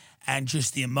tweeting and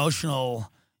just the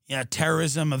emotional,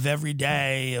 terrorism of every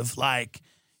day of like,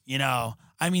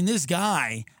 I mean, this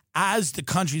guy, as the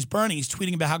country's burning, he's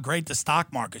tweeting about how great the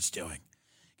stock market's doing.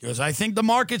 He goes, I think the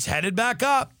market's headed back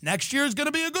up. Next year is going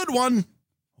to be a good one.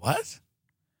 What?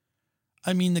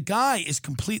 I mean, the guy is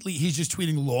he's just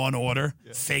tweeting Law and Order,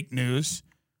 fake news.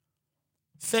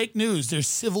 Fake news. There's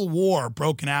civil war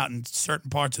broken out in certain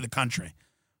parts of the country.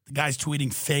 The guy's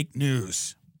tweeting fake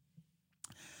news.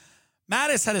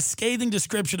 Mattis had a scathing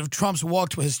description of Trump's walk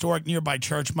to a historic nearby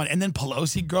church Monday. And then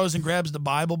Pelosi goes and grabs the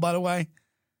Bible, by the way.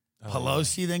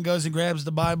 Pelosi then goes and grabs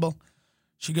the Bible.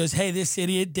 She goes, hey, this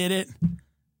idiot did it.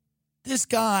 This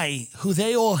guy, who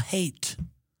they all hate,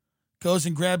 goes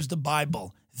and grabs the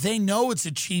Bible. They know it's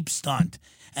a cheap stunt.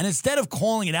 And instead of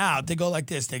calling it out, they go like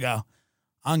this. They go,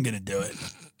 I'm going to do it.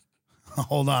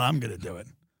 Hold on, I'm going to do it.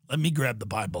 Let me grab the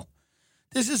Bible.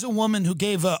 This is a woman who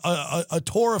gave a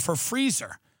tour of her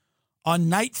freezer on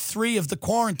night 3 of the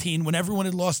quarantine when everyone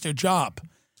had lost their job.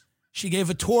 She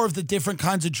gave a tour of the different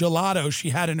kinds of gelato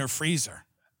she had in her freezer,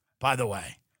 by the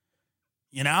way.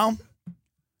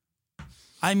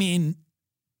 I mean,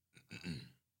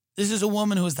 this is a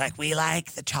woman who was like, we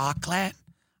like the chocolate.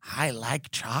 I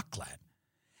like chocolate.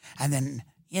 And then,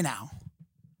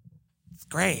 it's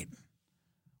great.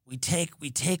 We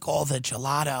take all the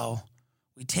gelato.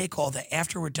 We take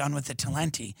after we're done with the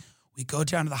Talenti, we go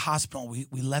down to the hospital.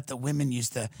 We let the women use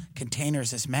the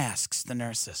containers as masks, the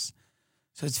nurses.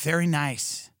 So it's very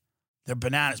nice. They're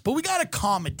bananas. But we got to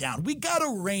calm it down. We got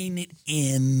to rein it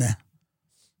in.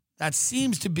 That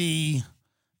seems to be,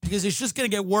 because it's just going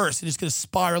to get worse and it's going to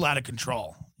spiral out of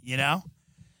control,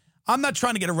 I'm not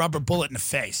trying to get a rubber bullet in the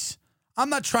face. I'm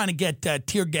not trying to get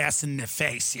tear gas in the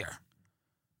face here.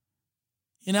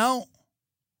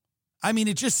 I mean,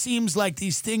 it just seems like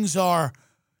these things are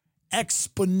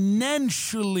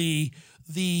exponentially,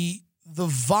 the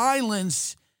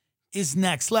violence is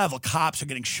next level. Cops are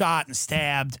getting shot and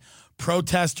stabbed.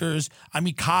 Protesters,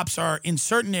 cops are in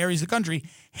certain areas of the country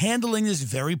handling this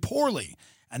very poorly.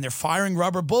 And they're firing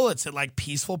rubber bullets at like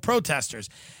peaceful protesters.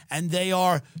 And they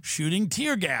are shooting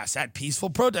tear gas at peaceful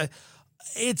protest.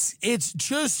 It's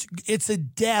a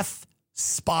death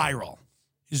spiral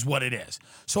is what it is.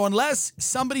 So unless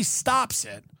somebody stops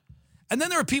it, and then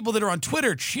there are people that are on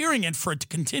Twitter cheering it for it to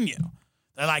continue.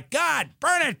 They're like, God,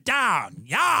 burn it down.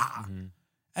 Yeah. Mm-hmm.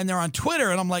 And they're on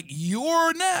Twitter, and I'm like,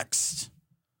 you're next.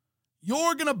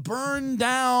 You're going to burn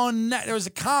down. There was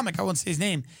a comic, I won't say his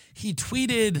name. He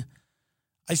tweeted,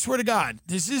 I swear to God,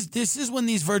 this is when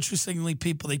these virtue signaling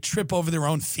people, they trip over their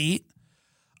own feet.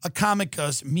 A comic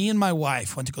goes, me and my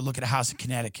wife went to go look at a house in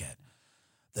Connecticut.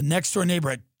 The next door neighbor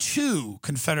had 2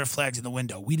 Confederate flags in the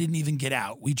window. We didn't even get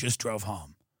out. We just drove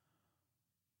home.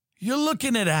 You're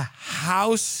looking at a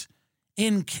house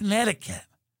in Connecticut,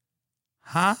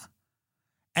 huh?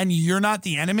 And you're not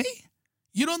the enemy?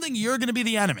 You don't think you're going to be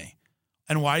the enemy?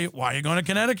 And why are you going to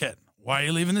Connecticut? Why are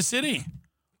you leaving the city?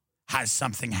 Has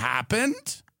something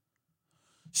happened?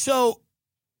 So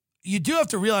you do have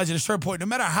to realize at a certain point, no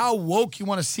matter how woke you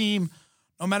want to seem,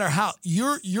 no matter how,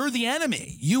 you're the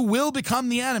enemy. You will become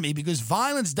the enemy because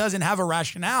violence doesn't have a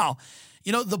rationale.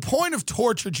 The point of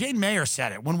torture, Jane Mayer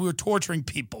said it when we were torturing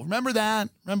people. Remember that?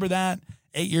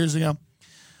 8 years ago?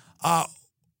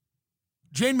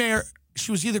 Jane Mayer,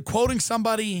 she was either quoting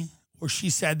somebody or she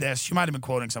said this. She might have been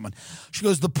quoting someone. She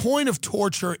goes, the point of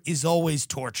torture is always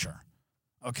torture.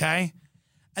 Okay?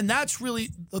 And that's really,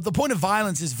 the point of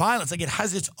violence is violence. Like it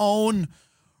has its own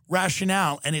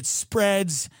rationale and it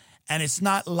spreads and it's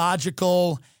not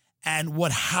logical. And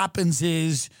what happens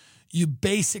is you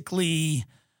basically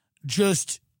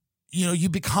just, you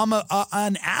become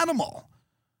an animal.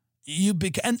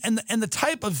 And the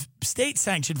type of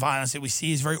state-sanctioned violence that we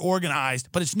see is very organized,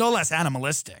 but it's no less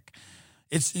animalistic.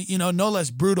 It's, no less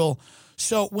brutal.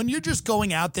 So when you're just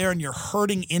going out there and you're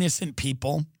hurting innocent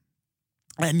people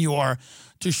and you're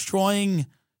destroying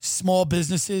small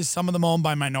businesses, some of them owned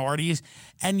by minorities,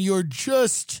 and you're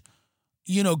just,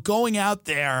 going out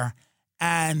there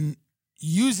and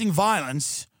using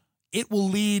violence, it will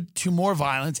lead to more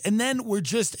violence. And then we're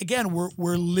just, again,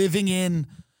 we're living in,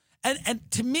 and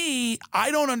to me,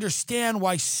 I don't understand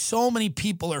why so many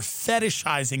people are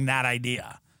fetishizing that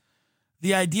idea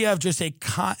The idea of just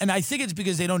and I think it's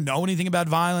because they don't know anything about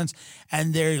violence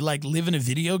and they're like live in a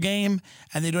video game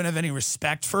and they don't have any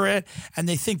respect for it and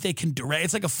they think they can direct.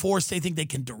 It's like a force they think they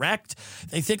can direct.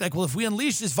 They think like, well, if we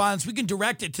unleash this violence, we can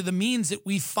direct it to the means that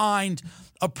we find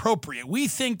appropriate. We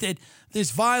think that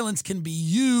this violence can be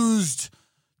used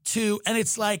to, and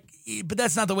it's like, but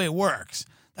that's not the way it works.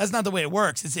 That's not the way it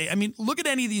works. I mean, look at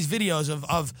any of these videos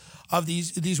of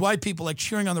these white people like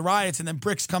cheering on the riots, and then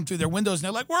bricks come through their windows, and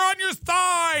they're like, "We're on your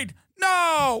side.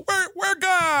 No, we're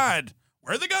good.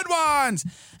 We're the good ones."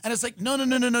 And it's like, no.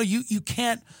 You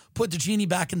can't put the genie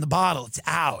back in the bottle. It's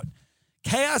out.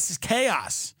 Chaos is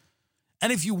chaos.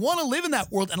 And if you want to live in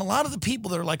that world, and a lot of the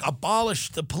people that are like abolish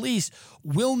the police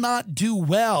will not do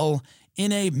well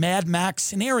in a Mad Max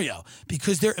scenario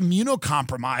because they're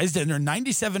immunocompromised and they're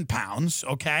 97 pounds,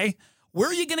 okay? Where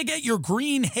are you going to get your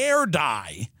green hair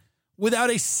dye without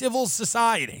a civil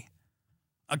society?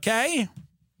 Okay?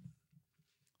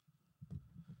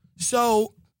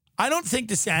 So I don't think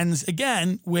this ends,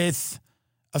 again, with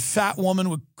a fat woman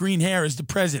with green hair as the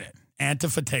president.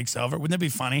 Antifa takes over. Wouldn't that be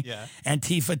funny? Yeah.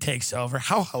 Antifa takes over.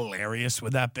 How hilarious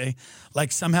would that be?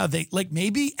 Like somehow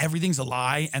maybe everything's a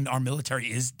lie and our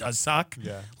military does suck.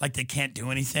 Yeah. Like they can't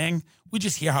do anything. We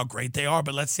just hear how great they are,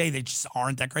 but let's say they just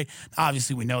aren't that great.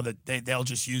 Obviously, we know that they'll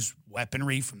just use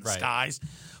weaponry from the skies.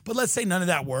 But let's say none of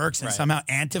that works and somehow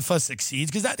Antifa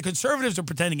succeeds. Because the conservatives are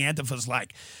pretending Antifa's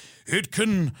like,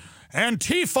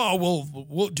 Antifa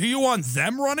will do you want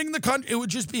them running the country? It would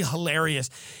just be hilarious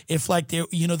if like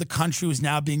the country was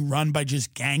now being run by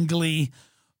just gangly,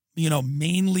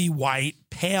 mainly white,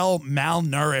 pale,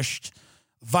 malnourished,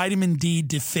 vitamin D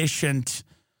deficient,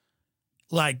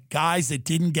 like guys that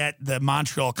didn't get the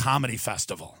Montreal Comedy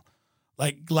Festival.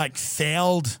 Like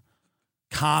failed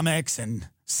comics and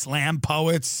slam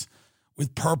poets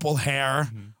with purple hair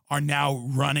are now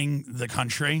running the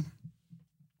country.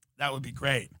 That would be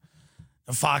great.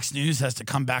 Fox News has to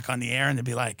come back on the air and they'd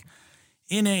be like,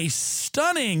 in a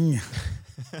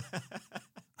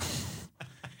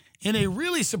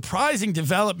really surprising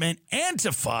development,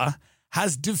 Antifa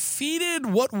has defeated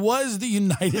what was the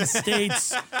United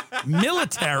States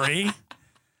military.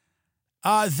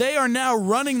 They are now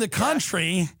running the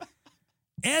country.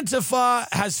 Antifa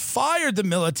has fired the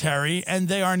military and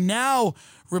they are now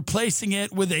replacing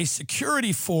it with a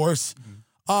security force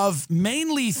of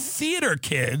mainly theater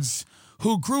kids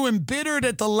who grew embittered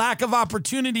at the lack of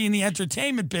opportunity in the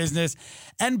entertainment business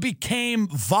and became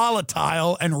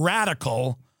volatile and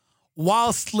radical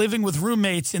whilst living with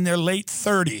roommates in their late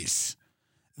 30s.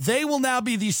 They will now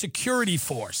be the security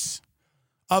force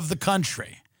of the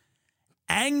country.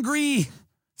 Angry,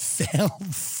 failed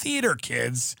theater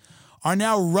kids are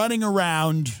now running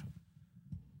around.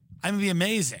 I mean, it'd be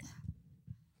amazing.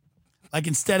 Like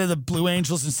instead of the Blue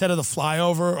Angels, instead of the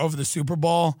flyover over the Super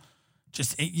Bowl,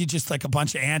 just like a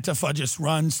bunch of Antifa just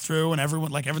runs through and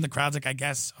everyone in the crowd's like, I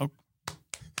guess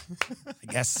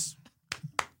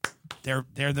they're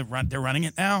running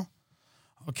it now.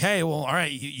 Okay, well, all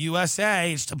right, USA,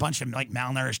 just a bunch of like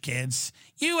malnourished kids.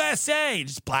 USA,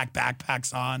 just black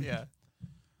backpacks on. Yeah.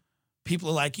 People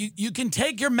are like, you can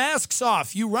take your masks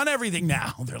off. You run everything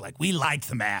now. They're like, we like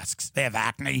the masks. They have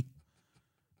acne.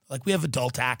 Like we have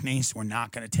adult acne, so we're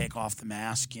not going to take off the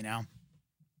mask,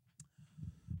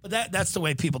 But that's the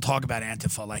way people talk about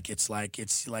Antifa.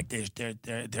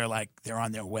 They're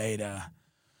on their way to,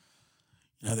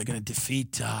 they're going to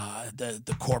defeat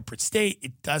the corporate state.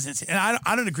 It doesn't, and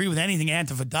I don't agree with anything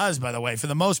Antifa does. By the way, for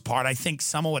the most part, I think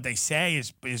some of what they say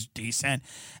is decent,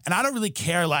 and I don't really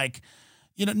care.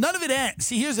 None of it ends.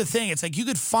 See, here's the thing: it's like you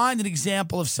could find an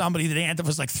example of somebody that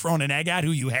Antifa's like throwing an egg at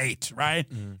who you hate, right?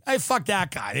 Hey, fuck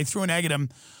that guy. They threw an egg at him,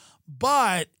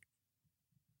 but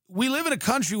we live in a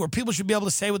country where people should be able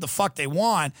to say what the fuck they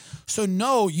want. So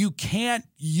no, you can't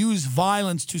use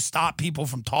violence to stop people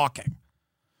from talking.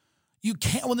 You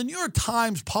can't. When the New York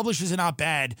Times publishes an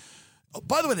op-ed,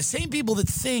 by the way, the same people that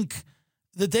think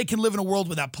that they can live in a world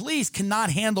without police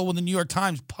cannot handle when the New York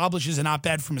Times publishes an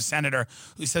op-ed from a senator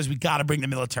who says we got to bring the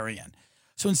military in.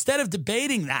 So instead of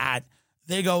debating that,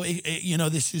 they go,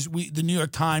 the New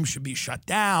York Times should be shut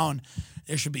down.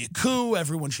 There should be a coup.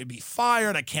 Everyone should be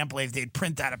fired. I can't believe they'd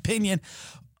print that opinion.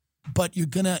 But you're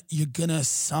gonna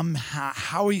somehow.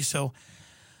 How are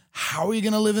you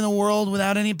gonna live in a world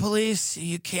without any police?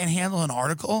 You can't handle an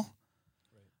article.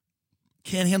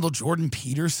 Can't handle Jordan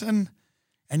Peterson,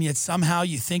 and yet somehow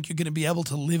you think you're gonna be able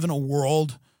to live in a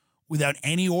world without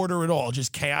any order at all,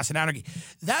 just chaos and anarchy.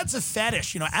 That's a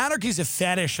fetish. Anarchy is a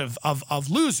fetish of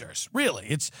losers. Really,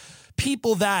 it's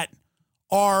people that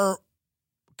are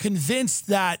convinced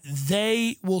that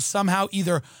they will somehow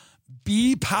either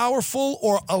be powerful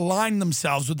or align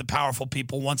themselves with the powerful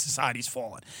people once society's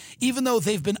fallen. Even though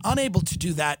they've been unable to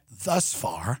do that thus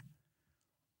far.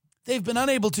 They've been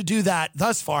unable to do that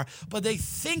thus far, but they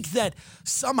think that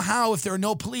somehow if there are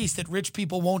no police, that rich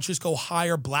people won't just go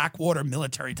hire Blackwater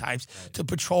military types to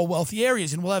patrol wealthy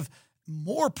areas, and we'll have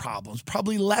more problems,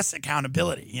 probably less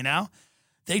accountability, you know?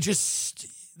 They just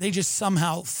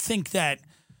somehow think that,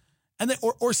 and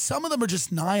or some of them are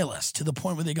just nihilists to the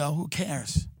point where they go, who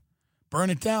cares?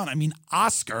 Burn it down. I mean,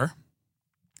 Oscar,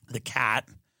 the cat,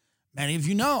 many of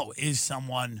you know, is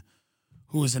someone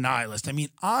who is a nihilist. I mean,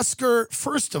 Oscar,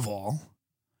 first of all,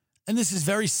 and this is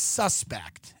very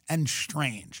suspect and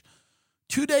strange.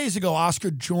 2 days ago,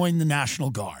 Oscar joined the National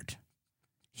Guard.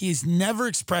 He has never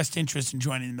expressed interest in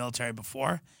joining the military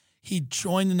before. He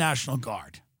joined the National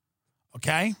Guard.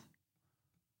 Okay?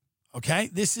 Okay?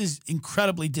 This is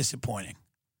incredibly disappointing.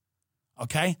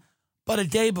 Okay? But a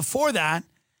day before that,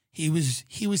 he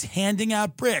was handing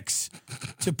out bricks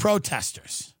to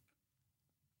protesters.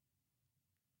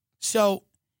 So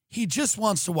he just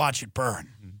wants to watch it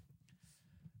burn.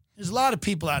 There's a lot of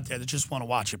people out there that just want to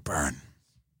watch it burn.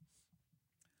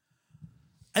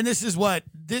 And this is what,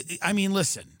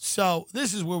 listen. So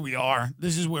this is where we are.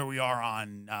 This is where we are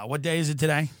on, what day is it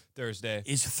today? Thursday.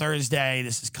 It's Thursday.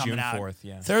 This is coming June out. 4th,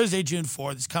 yeah. Thursday, June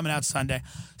 4th. It's coming out Sunday.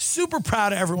 Super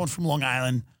proud of everyone from Long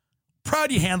Island.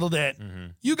 Proud you handled it.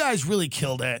 Mm-hmm. You guys really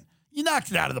killed it. You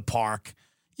knocked it out of the park.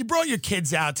 You brought your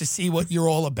kids out to see what you're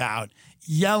all about,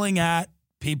 yelling at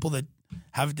people that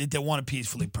want to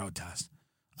peacefully protest.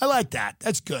 I like that.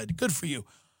 That's good. Good for you.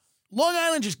 Long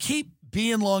Island, just keep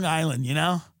being Long Island, you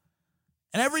know?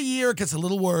 And every year it gets a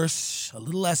little worse, a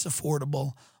little less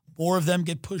affordable. More of them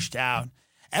get pushed out.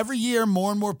 Every year,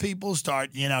 more and more people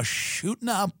start, shooting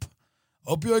up.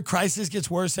 Opioid crisis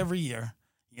gets worse every year,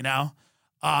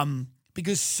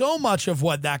 because so much of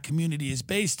what that community is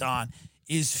based on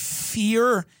is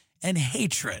fear and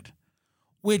hatred,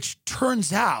 which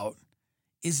turns out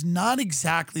is not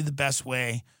exactly the best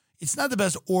way. It's not the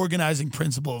best organizing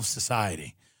principle of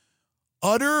society.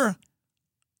 Utter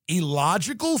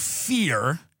illogical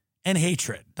fear and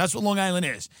hatred. That's what Long Island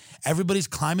is. Everybody's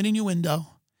climbing in your window.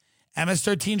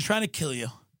 MS-13's trying to kill you.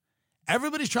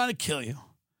 Everybody's trying to kill you.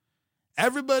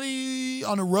 Everybody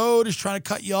on the road is trying to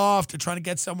cut you off. They're trying to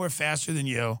get somewhere faster than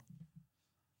you.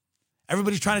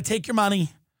 Everybody's trying to take your money,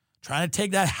 trying to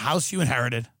take that house you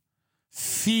inherited.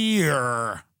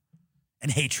 Fear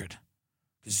and hatred.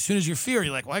 Because as soon as you fear,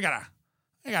 you're like, well, I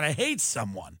gotta hate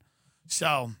someone.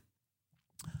 So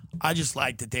I just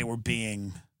like that they were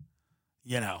being,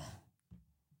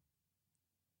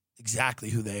 exactly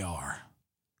who they are.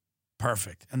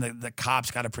 Perfect. And the cops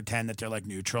got to pretend that they're like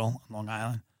neutral on Long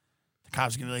Island. The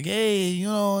cops can be like, hey,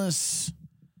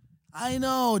 I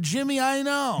know, Jimmy, I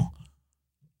know.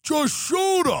 Just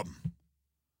shoot him.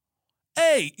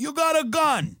 Hey, you got a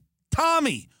gun.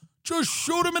 Tommy, just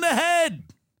shoot him in the head.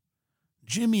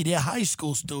 Jimmy, they're high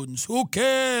school students. Who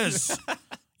cares?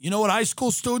 You know what high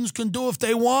school students can do if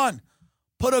they want?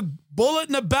 Put a bullet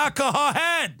in the back of her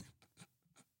head.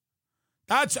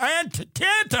 That's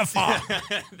Antifa.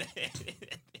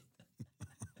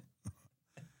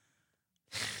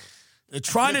 They're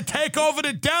trying to take over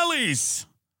the delis.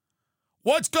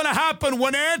 What's going to happen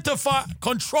when Antifa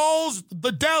controls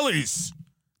the delis?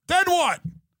 Then what?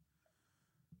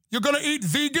 You're going to eat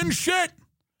vegan shit?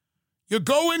 You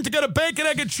go in to get a bacon,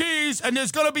 egg, and cheese, and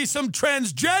there's going to be some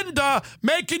transgender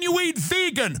making you eat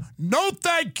vegan. No,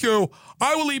 thank you.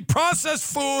 I will eat processed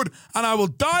food, and I will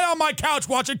die on my couch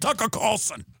watching Tucker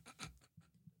Carlson.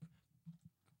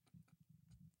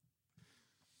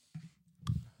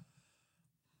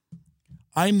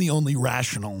 I'm the only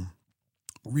rational.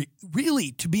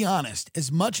 Really, to be honest,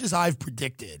 as much as I've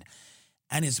predicted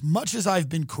and as much as I've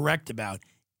been correct about,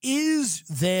 is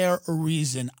there a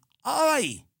reason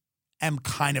I am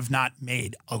kind of not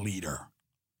made a leader?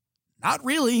 Not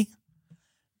really.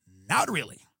 Not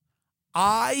really.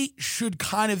 I should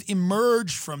kind of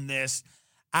emerge from this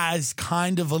as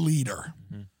kind of a leader.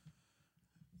 Mm-hmm.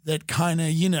 That kind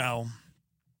of,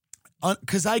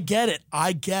 because I get it.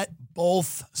 I get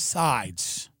both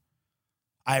sides.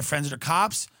 I have friends that are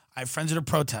cops. I have friends that are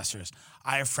protesters.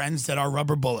 I have friends that are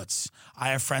rubber bullets. I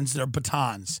have friends that are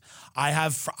batons.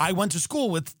 I went to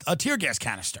school with a tear gas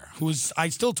canister I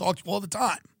still talk to all the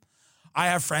time. I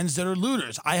have friends that are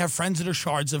looters. I have friends that are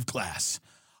shards of glass.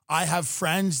 I have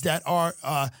friends that are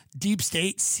deep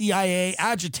state CIA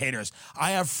agitators.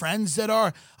 I have friends that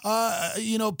are,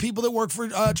 people that work for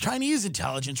Chinese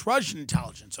intelligence, Russian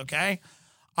intelligence, okay?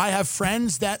 I have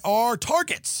friends that are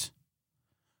targets.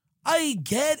 I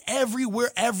get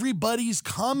where everybody's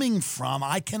coming from.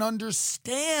 I can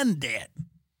understand it.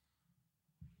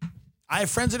 I have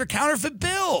friends that are counterfeit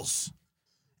bills.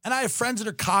 And I have friends that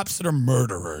are cops that are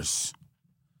murderers.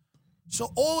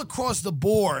 So all across the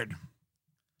board,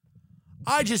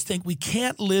 I just think we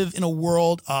can't live in a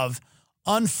world of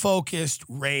unfocused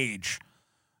rage.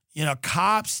 You know,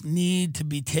 cops need to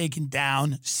be taken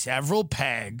down several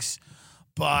pegs,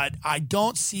 but I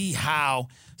don't see how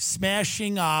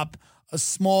smashing up a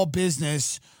small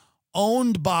business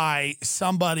owned by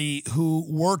somebody who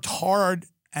worked hard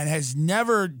and has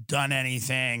never done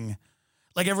anything.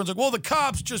 Like everyone's like, well, the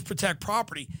cops just protect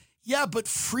property. Yeah, but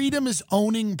freedom is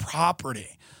owning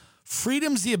property.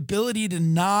 Freedom's the ability to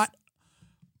not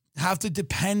have to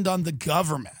depend on the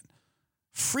government.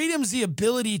 Freedom's the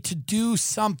ability to do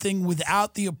something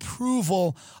without the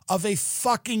approval of a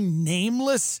fucking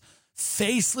nameless,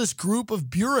 faceless group of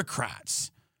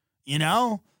bureaucrats, you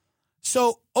know?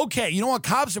 So, okay, you don't want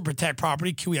cops to protect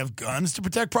property. Can we have guns to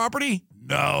protect property?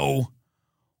 No.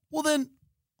 Well, then,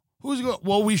 who's going?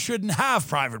 Well, we shouldn't have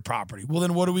private property. Well,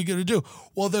 then what are we going to do?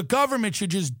 Well, the government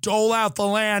should just dole out the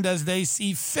land as they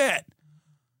see fit.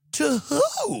 To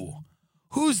who?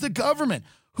 Who's the government?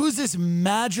 Who's this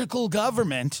magical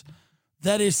government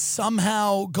that is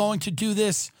somehow going to do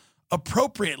this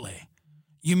appropriately?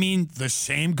 You mean the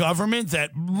same government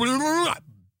that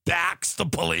backs the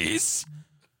police?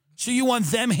 So you want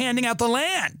them handing out the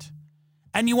land,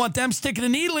 and you want them sticking a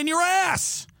needle in your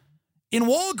ass in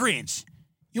Walgreens.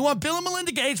 You want Bill and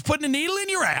Melinda Gates putting a needle in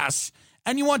your ass,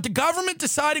 and you want the government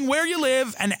deciding where you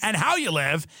live and how you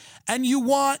live, and you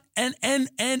want,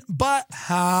 but,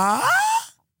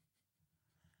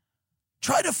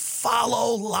 Try to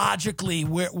follow logically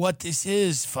what this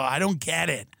is for. I don't get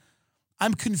it.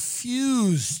 I'm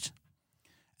confused.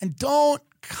 And don't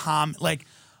comment, like,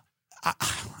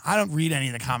 I don't read any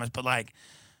of the comments, but like,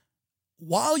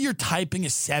 while you're typing a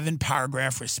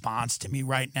 7-paragraph response to me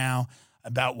right now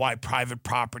about why private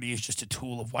property is just a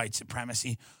tool of white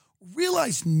supremacy,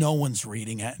 realize no one's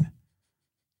reading it.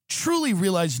 Truly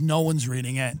realize no one's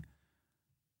reading it.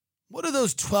 What are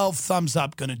those 12 thumbs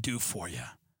up going to do for you?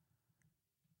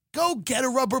 Go get a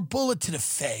rubber bullet to the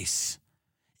face.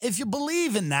 If you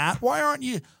believe in that, why aren't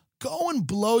you go and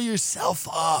blow yourself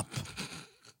up?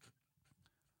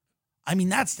 I mean,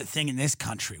 that's the thing in this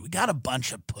country. We got a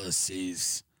bunch of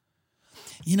pussies.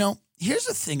 You know, here's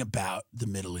the thing about the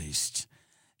Middle East.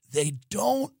 They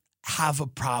don't have a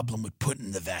problem with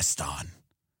putting the vest on.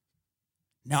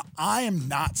 Now, I am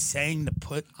not saying to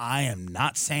put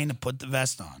the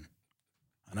vest on.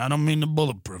 And I don't mean the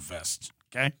bulletproof vest,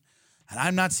 okay? And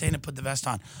I'm not saying to put the vest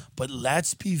on, but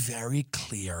let's be very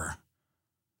clear.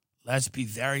 Let's be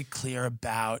very clear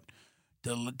about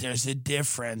there's a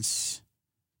difference.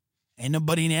 Ain't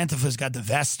nobody in Antifa's got the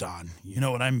vest on. You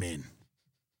know what I mean?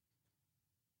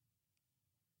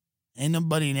 Ain't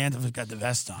nobody in Antifa's got the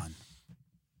vest on.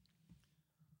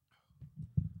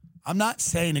 I'm not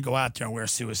saying to go out there and wear a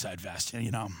suicide vest.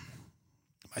 You know,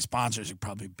 my sponsors would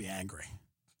probably be angry.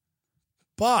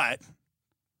 But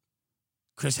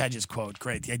Chris Hedges quote,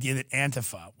 great. The idea that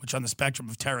Antifa, which on the spectrum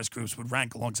of terrorist groups would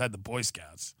rank alongside the Boy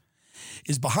Scouts,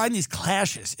 is behind these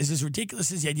clashes is as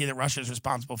ridiculous as the idea that Russia is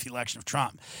responsible for the election of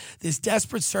Trump. This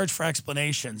desperate search for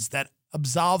explanations that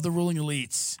absolve the ruling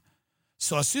elites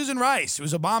saw Susan Rice, who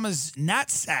was Obama's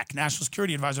NatSec, National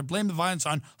Security Advisor, blame the violence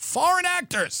on foreign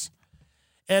actors,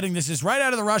 adding this is right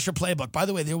out of the Russia playbook. By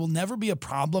the way, there will never be a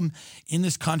problem in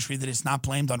this country that is not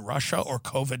blamed on Russia or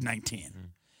COVID-19.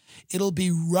 It'll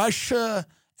be Russia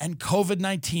and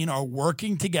COVID-19 are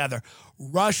working together.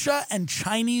 Russia and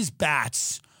Chinese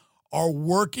bats are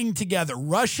working together.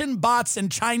 Russian bots and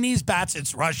Chinese bats.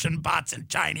 It's Russian bots and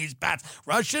Chinese bats.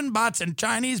 Russian bots and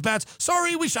Chinese bats.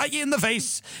 Sorry, we shot you in the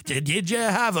face. Did you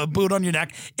have a boot on your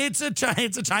neck? It's a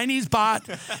Chinese bot.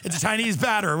 It's a Chinese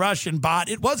bat or a Russian bot.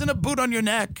 It wasn't a boot on your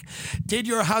neck. Did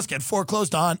your house get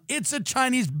foreclosed on? It's a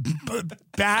Chinese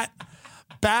bat.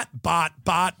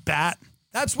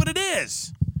 That's what it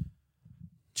is.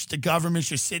 Just the government's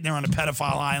just sitting there on a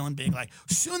pedophile island being like,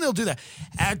 soon they'll do that.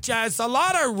 There's a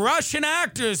lot of Russian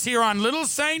actors here on Little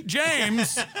St.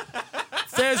 James.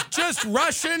 There's just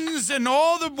Russians and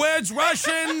all the words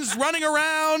Russians running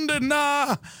around. And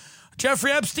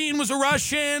Jeffrey Epstein was a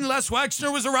Russian. Les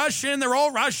Wexner was a Russian. They're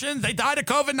all Russians. They died of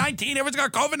COVID-19. Everyone's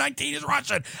got COVID-19 is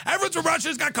Russian. Everyone's a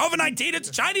Russian's got COVID-19. It's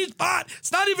a Chinese bot.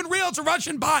 It's not even real. It's a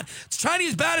Russian bot. It's a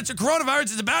Chinese bat. It's a coronavirus.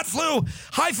 It's a bat flu.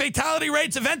 High fatality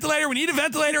rates. A ventilator. We need a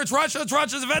ventilator. It's Russia. It's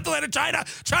Russia. It's a ventilator. China.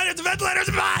 It's a ventilator. It's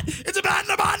a bot. It's a bat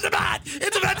and a bot and a bat.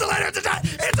 It's a ventilator. It's a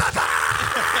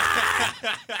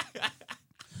bot.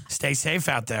 Stay safe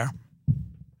out there.